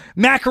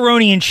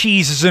 macaroni and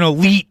cheese is an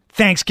elite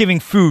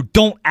Thanksgiving food.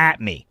 Don't at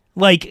me.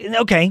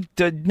 Okay,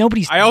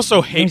 nobody's. I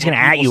also hate going to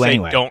at you say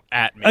anyway. Don't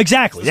at me.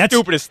 Exactly. That's the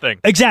stupidest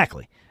thing.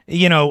 Exactly.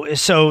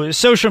 so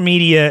social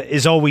media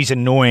is always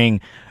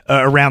annoying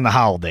around the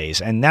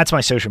holidays, and that's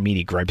my social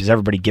media gripe, is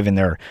everybody giving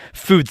their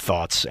food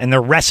thoughts and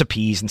their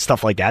recipes and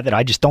stuff like that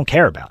I just don't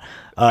care about.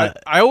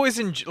 I always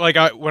enjoy,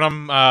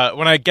 when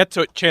I get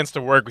to a chance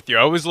to work with you,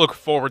 I always look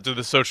forward to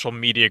the social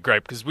media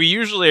gripe because we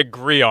usually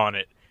agree on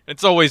it.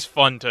 It's always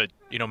fun to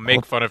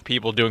make fun of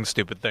people doing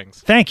stupid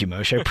things. Thank you,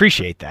 Moshe. I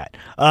appreciate that.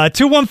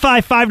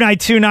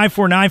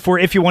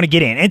 215-592-9494 if you want to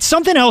get in. And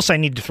something else I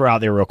need to throw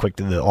out there real quick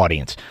to the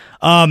audience.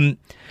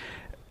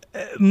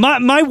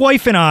 My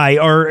wife and I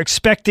are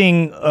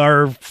expecting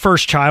our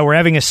first child. We're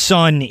having a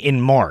son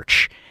in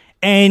March.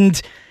 And,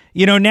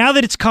 now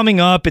that it's coming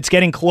up, it's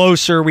getting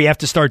closer. We have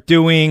to start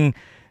doing,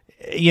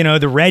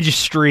 the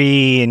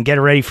registry and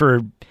get ready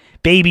for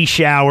baby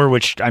shower,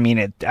 which,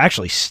 it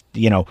actually,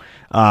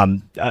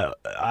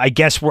 I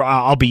guess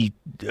I'll be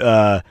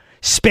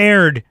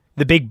spared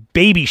the big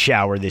baby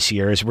shower this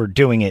year as we're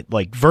doing it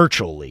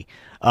virtually.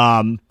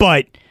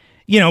 But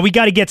we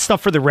got to get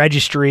stuff for the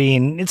registry,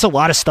 and it's a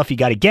lot of stuff you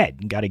got to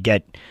get. You got to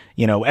get,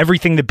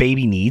 everything the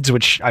baby needs,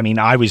 which,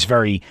 I was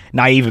very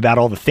naive about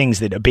all the things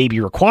that a baby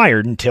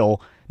required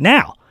until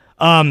now.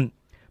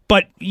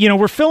 But,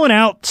 we're filling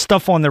out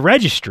stuff on the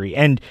registry,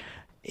 and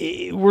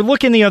we're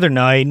looking the other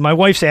night, and my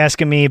wife's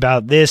asking me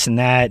about this and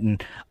that,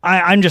 and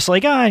I'm just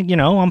like,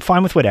 I'm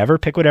fine with whatever.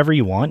 Pick whatever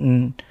you want,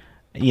 and,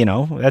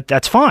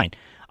 that's fine.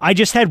 I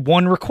just had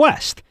one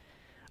request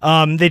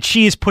that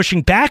she is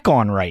pushing back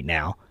on right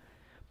now.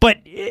 But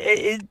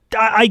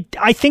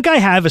I think I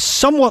have a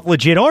somewhat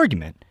legit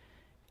argument.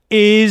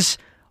 Is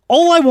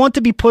all I want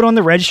to be put on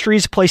the registry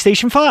is a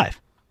PlayStation 5.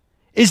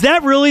 Is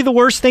that really the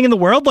worst thing in the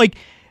world?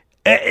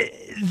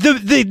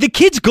 The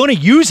kid's going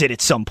to use it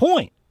at some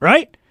point,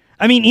 right?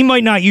 He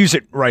might not use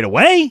it right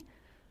away,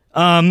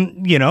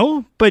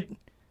 but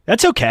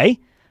that's okay.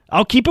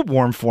 I'll keep it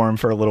warm for him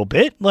for a little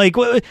bit.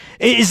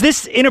 Is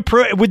this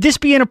would this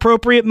be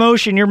inappropriate,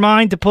 Moshe, in your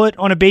mind, to put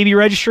on a baby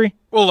registry?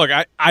 Well, look,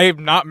 I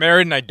am not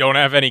married and I don't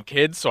have any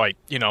kids, so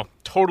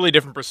totally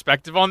different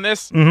perspective on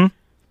this. Mm-hmm.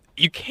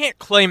 You can't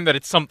claim that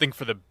it's something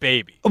for the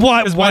baby.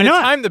 Why not? By the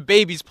time the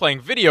baby's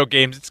playing video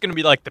games, it's going to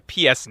be like the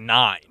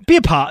PS9. Be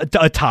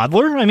a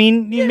toddler. I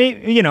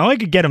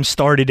could get him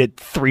started at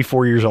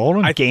 3-4 years old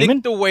on gaming. I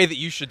think the way that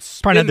you should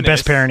spin probably not the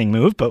best parenting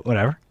move, but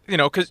whatever.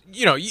 Because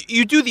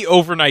you do the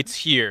overnights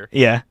here.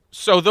 Yeah.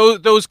 So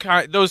those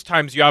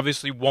times you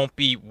obviously won't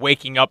be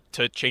waking up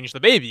to change the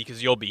baby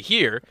because you'll be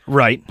here.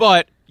 Right.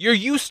 But you're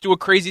used to a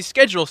crazy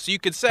schedule, so you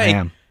could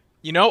say,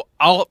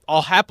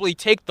 I'll happily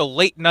take the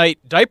late night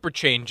diaper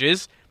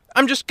changes.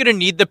 I'm just going to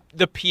need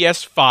the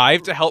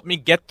PS5 to help me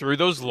get through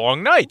those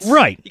long nights.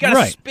 Right. You got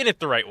to spin it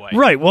the right way.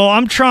 Right. Well,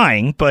 I'm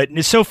trying, but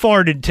so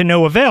far to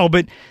no avail.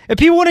 But if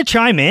people want to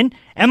chime in,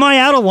 am I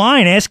out of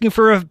line asking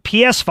for a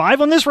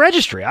PS5 on this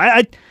registry?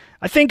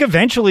 I think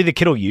eventually the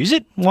kid will use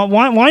it.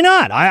 Why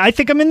not? I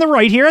think I'm in the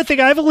right here. I think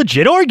I have a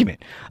legit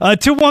argument.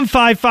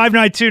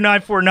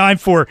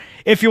 215-592-9494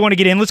 if you want to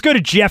get in. Let's go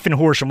to Jeff in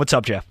Horsham. What's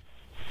up, Jeff?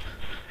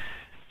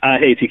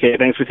 Hey, TK.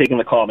 Thanks for taking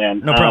the call,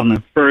 man. No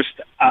problem. First,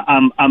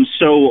 I'm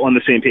so on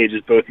the same page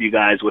as both of you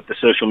guys with the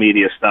social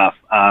media stuff.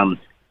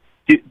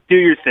 Do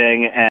your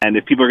thing, and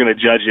if people are going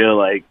to judge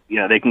you,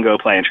 they can go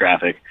play in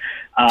traffic.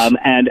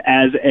 And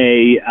as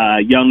a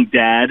young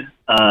dad,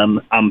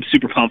 I'm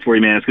super pumped for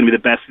you, man. It's going to be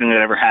the best thing that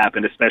ever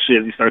happened, especially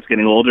as he starts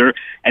getting older.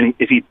 And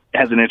if he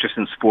has an interest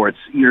in sports,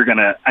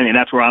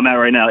 that's where I'm at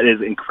right now. It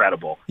is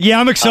incredible.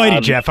 Yeah, I'm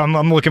excited, Jeff.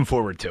 I'm looking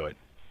forward to it.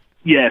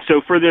 Yeah, so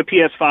for the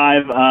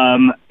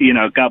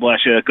PS5, God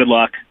bless you. Good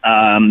luck.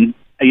 I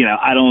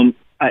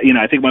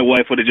think my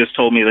wife would have just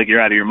told me,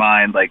 you're out of your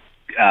mind.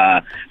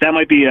 That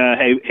might be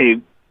hey,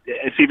 see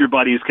if your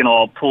buddies can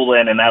all pull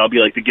in, and that'll be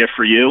the gift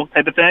for you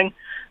type of thing.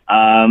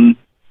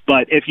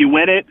 But if you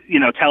win it,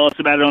 tell us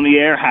about it on the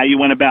air, how you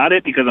went about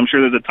it, because I'm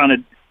sure there's a ton of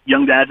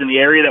young dads in the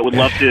area that would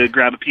love to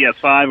grab a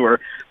PS5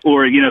 or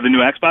the new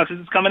Xboxes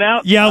that's coming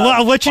out. Yeah,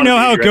 I'll let you know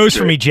how it goes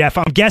for me, Jeff.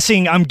 I'm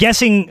guessing I'm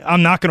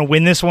not going to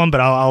win this one,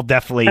 but I'll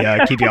definitely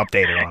keep you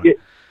updated on it.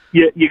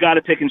 You got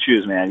to pick and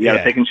choose, man. You got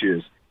to pick and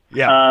choose.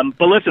 Yeah.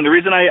 But listen, the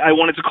reason I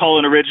wanted to call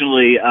in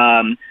originally,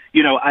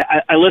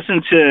 I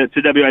listened to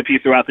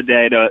WIP throughout the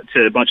day to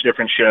a bunch of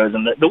different shows,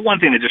 and the one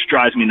thing that just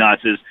drives me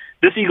nuts is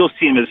this Eagles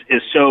team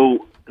is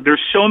so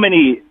there's so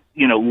many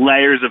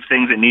layers of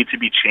things that need to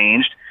be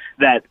changed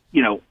that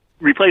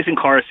replacing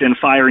Carson,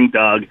 firing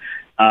Doug,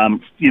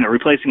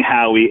 replacing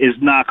Howie is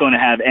not going to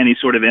have any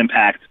sort of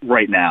impact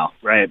right now,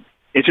 right?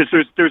 It's just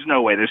there's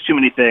no way. There's too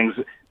many things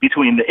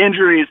between the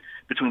injuries,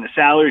 between the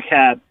salary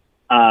cap.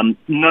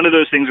 None of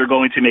those things are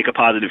going to make a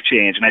positive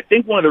change. And I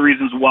think one of the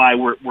reasons why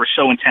we're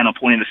so intent on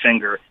pointing the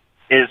finger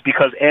is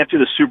because after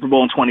the Super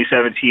Bowl in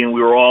 2017,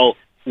 we were all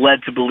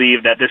led to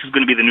believe that this is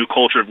going to be the new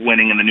culture of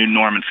winning and the new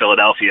norm in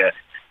Philadelphia,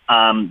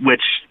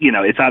 which,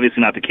 it's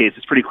obviously not the case.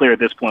 It's pretty clear at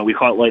this point. We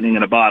caught lightning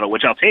in a bottle,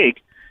 which I'll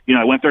take.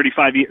 I went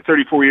 34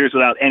 years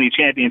without any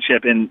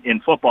championship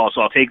in football,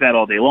 so I'll take that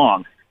all day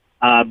long.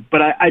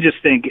 But I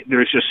just think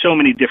there's just so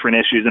many different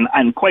issues.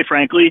 And quite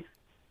frankly,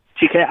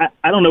 TK,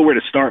 I don't know where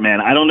to start,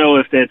 man. I don't know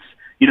if that's,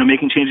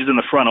 making changes in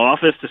the front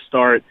office to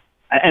start,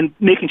 and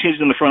making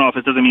changes in the front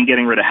office doesn't mean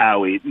getting rid of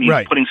Howie. It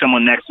means putting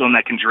someone next to him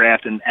that can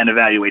draft and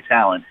evaluate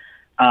talent.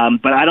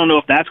 But I don't know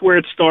if that's where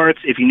it starts.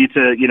 If you need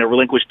to,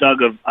 relinquish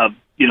Doug of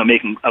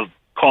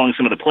calling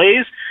some of the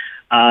plays.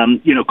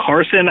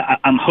 Carson,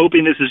 I'm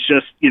hoping this is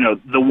just,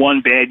 the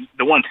one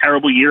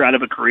terrible year out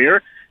of a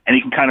career, and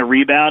he can kind of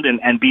rebound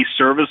and be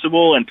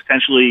serviceable and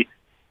potentially,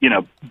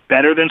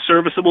 better than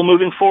serviceable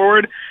moving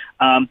forward.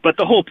 But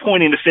the whole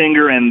pointing the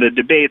finger and the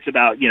debates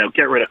about,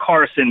 get rid of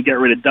Carson, get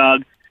rid of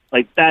Doug,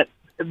 like that,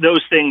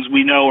 those things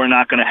we know are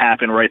not going to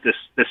happen right this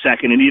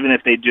second. And even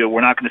if they do,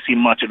 we're not going to see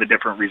much of a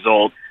different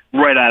result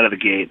right out of the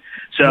gate.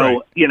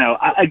 So,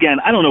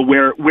 again, I don't know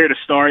where to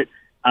start.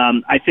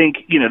 I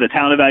think, the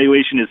talent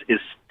evaluation is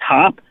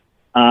top.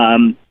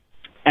 And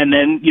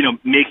then,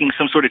 making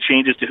some sort of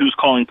changes to who's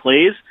calling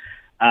plays.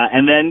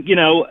 And then,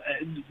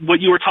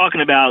 what you were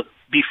talking about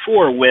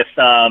before with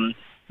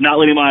not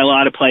letting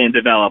Mailata play and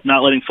develop,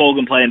 not letting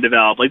Fulgham play and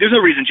develop. Like, there's no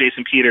reason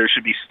Jason Peters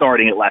should be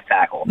starting at left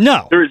tackle.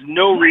 No. There is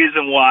no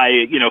reason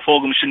why,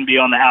 Fulgham shouldn't be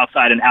on the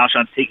outside and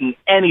Alshon's taking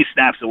any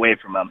snaps away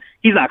from him.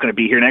 He's not going to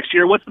be here next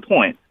year. What's the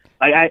point?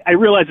 I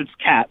realize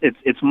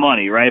it's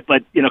money, right?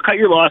 But, cut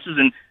your losses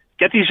and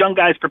get these young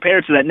guys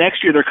prepared so that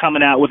next year they're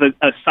coming out with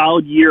a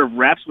solid year of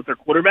reps with their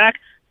quarterback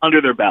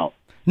under their belt.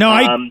 No,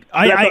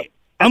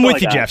 I'm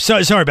with you, Jeff.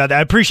 So sorry about that.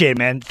 I appreciate it,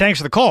 man. Thanks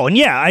for the call. And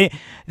yeah,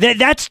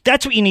 that's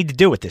what you need to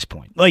do at this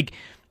point. Like,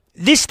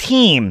 this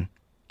team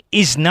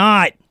is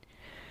not,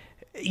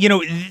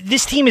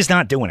 this team is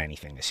not doing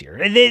anything this year.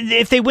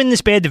 If they win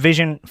this bad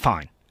division,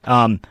 fine.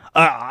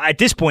 At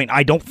this point,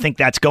 I don't think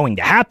that's going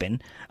to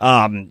happen.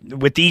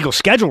 With the Eagles'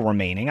 schedule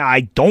remaining,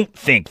 I don't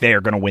think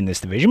they're going to win this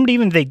division. But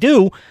even if they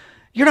do,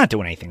 you're not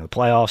doing anything in the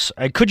playoffs.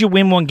 Could you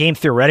win one game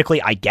theoretically?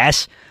 I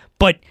guess.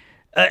 But,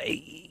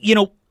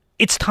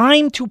 it's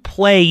time to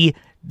play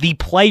the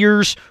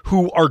players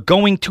who are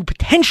going to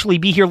potentially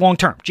be here long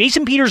term.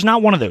 Jason Peters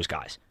not one of those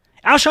guys.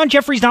 Alshon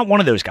Jeffrey's not one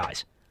of those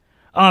guys.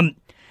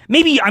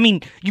 Maybe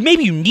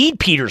you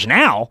need Peters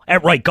now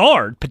at right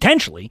guard,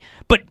 potentially,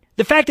 but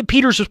the fact that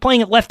Peters was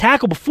playing at left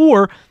tackle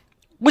before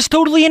was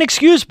totally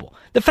inexcusable.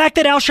 The fact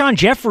that Alshon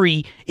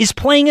Jeffrey is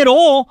playing at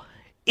all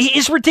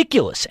is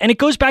ridiculous. And it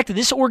goes back to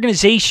this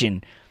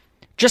organization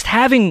just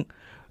having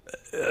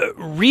a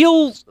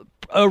real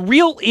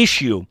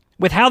issue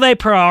with how they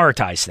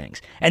prioritize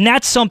things. And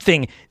that's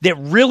something that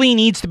really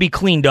needs to be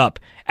cleaned up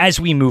as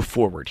we move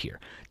forward here.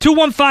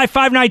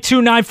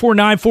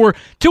 215-592-9494,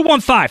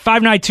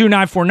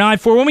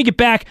 215-592-9494. When we get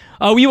back,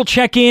 we will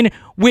check in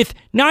with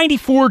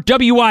 94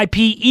 WIP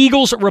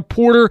Eagles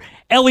reporter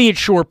Elliot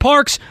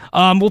Shore-Parks.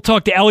 We'll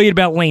talk to Elliot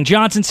about Lane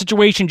Johnson's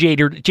situation,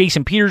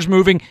 Jason Peters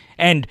moving,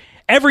 and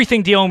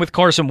everything dealing with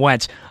Carson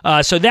Wentz.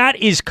 So that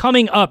is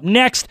coming up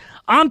next.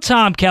 I'm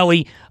Tom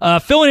Kelly,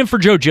 filling in for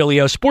Joe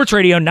Giglio, Sports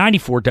Radio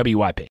 94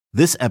 WIP.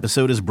 This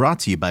episode is brought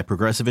to you by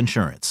Progressive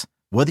Insurance.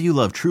 Whether you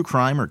love true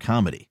crime or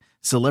comedy,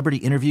 celebrity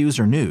interviews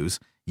or news,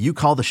 you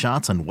call the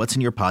shots on what's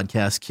in your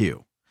podcast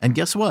queue. And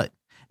guess what?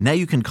 Now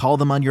you can call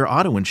them on your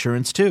auto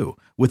insurance too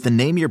with the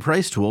Name Your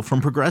Price tool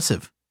from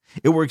Progressive.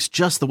 It works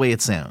just the way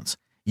it sounds.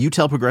 You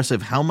tell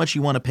Progressive how much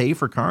you want to pay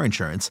for car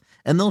insurance,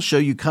 and they'll show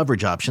you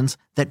coverage options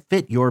that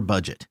fit your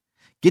budget.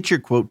 Get your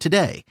quote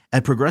today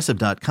at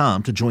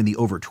Progressive.com to join the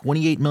over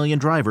 28 million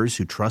drivers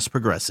who trust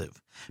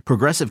Progressive.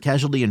 Progressive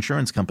Casualty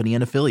Insurance Company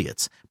and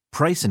Affiliates.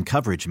 Price and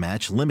coverage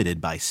match limited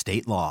by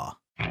state law.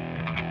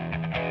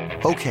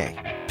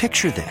 Okay,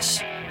 picture this.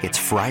 It's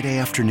Friday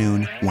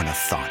afternoon when a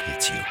thought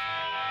hits you.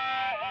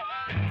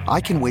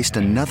 I can waste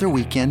another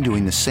weekend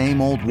doing the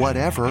same old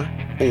whatever,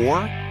 or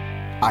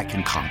I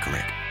can conquer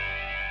it.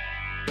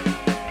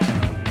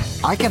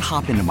 I can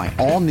hop into my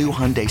all-new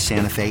Hyundai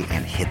Santa Fe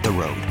and hit the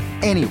road.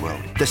 Any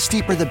road. The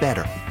steeper, the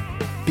better.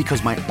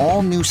 Because my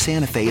all-new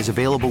Santa Fe is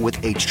available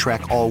with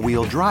H-Track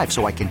all-wheel drive,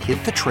 so I can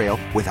hit the trail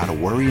without a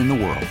worry in the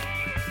world.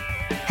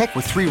 Heck,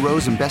 with 3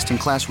 rows and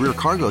best-in-class rear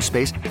cargo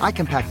space, I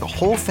can pack the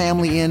whole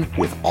family in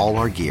with all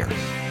our gear.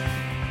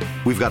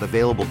 We've got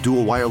available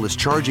dual wireless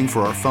charging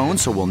for our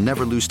phones, so we'll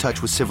never lose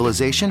touch with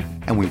civilization,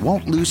 and we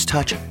won't lose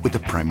touch with the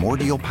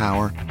primordial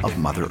power of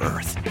Mother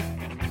Earth.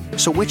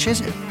 So which is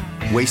it?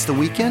 Waste the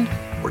weekend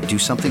or do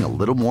something a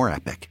little more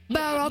epic?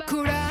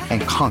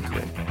 And conquer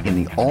it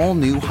in the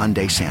all-new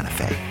Hyundai Santa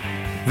Fe.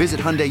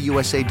 Visit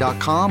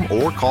HyundaiUSA.com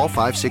or call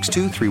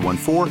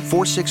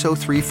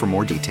 562-314-4603 for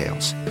more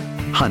details.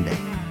 Hyundai,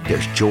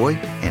 there's joy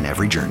in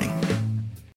every journey.